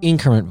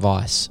 Increment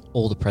Vice,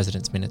 All the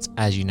President's Minutes,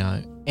 as you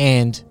know,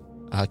 and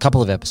a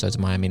couple of episodes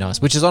of Miami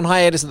Nice, which is on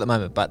hiatus at the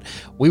moment, but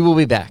we will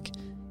be back.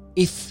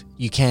 If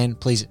you can,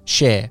 please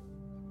share,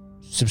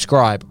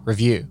 subscribe,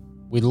 review.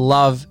 We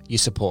love your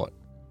support.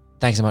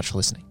 Thanks so much for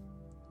listening.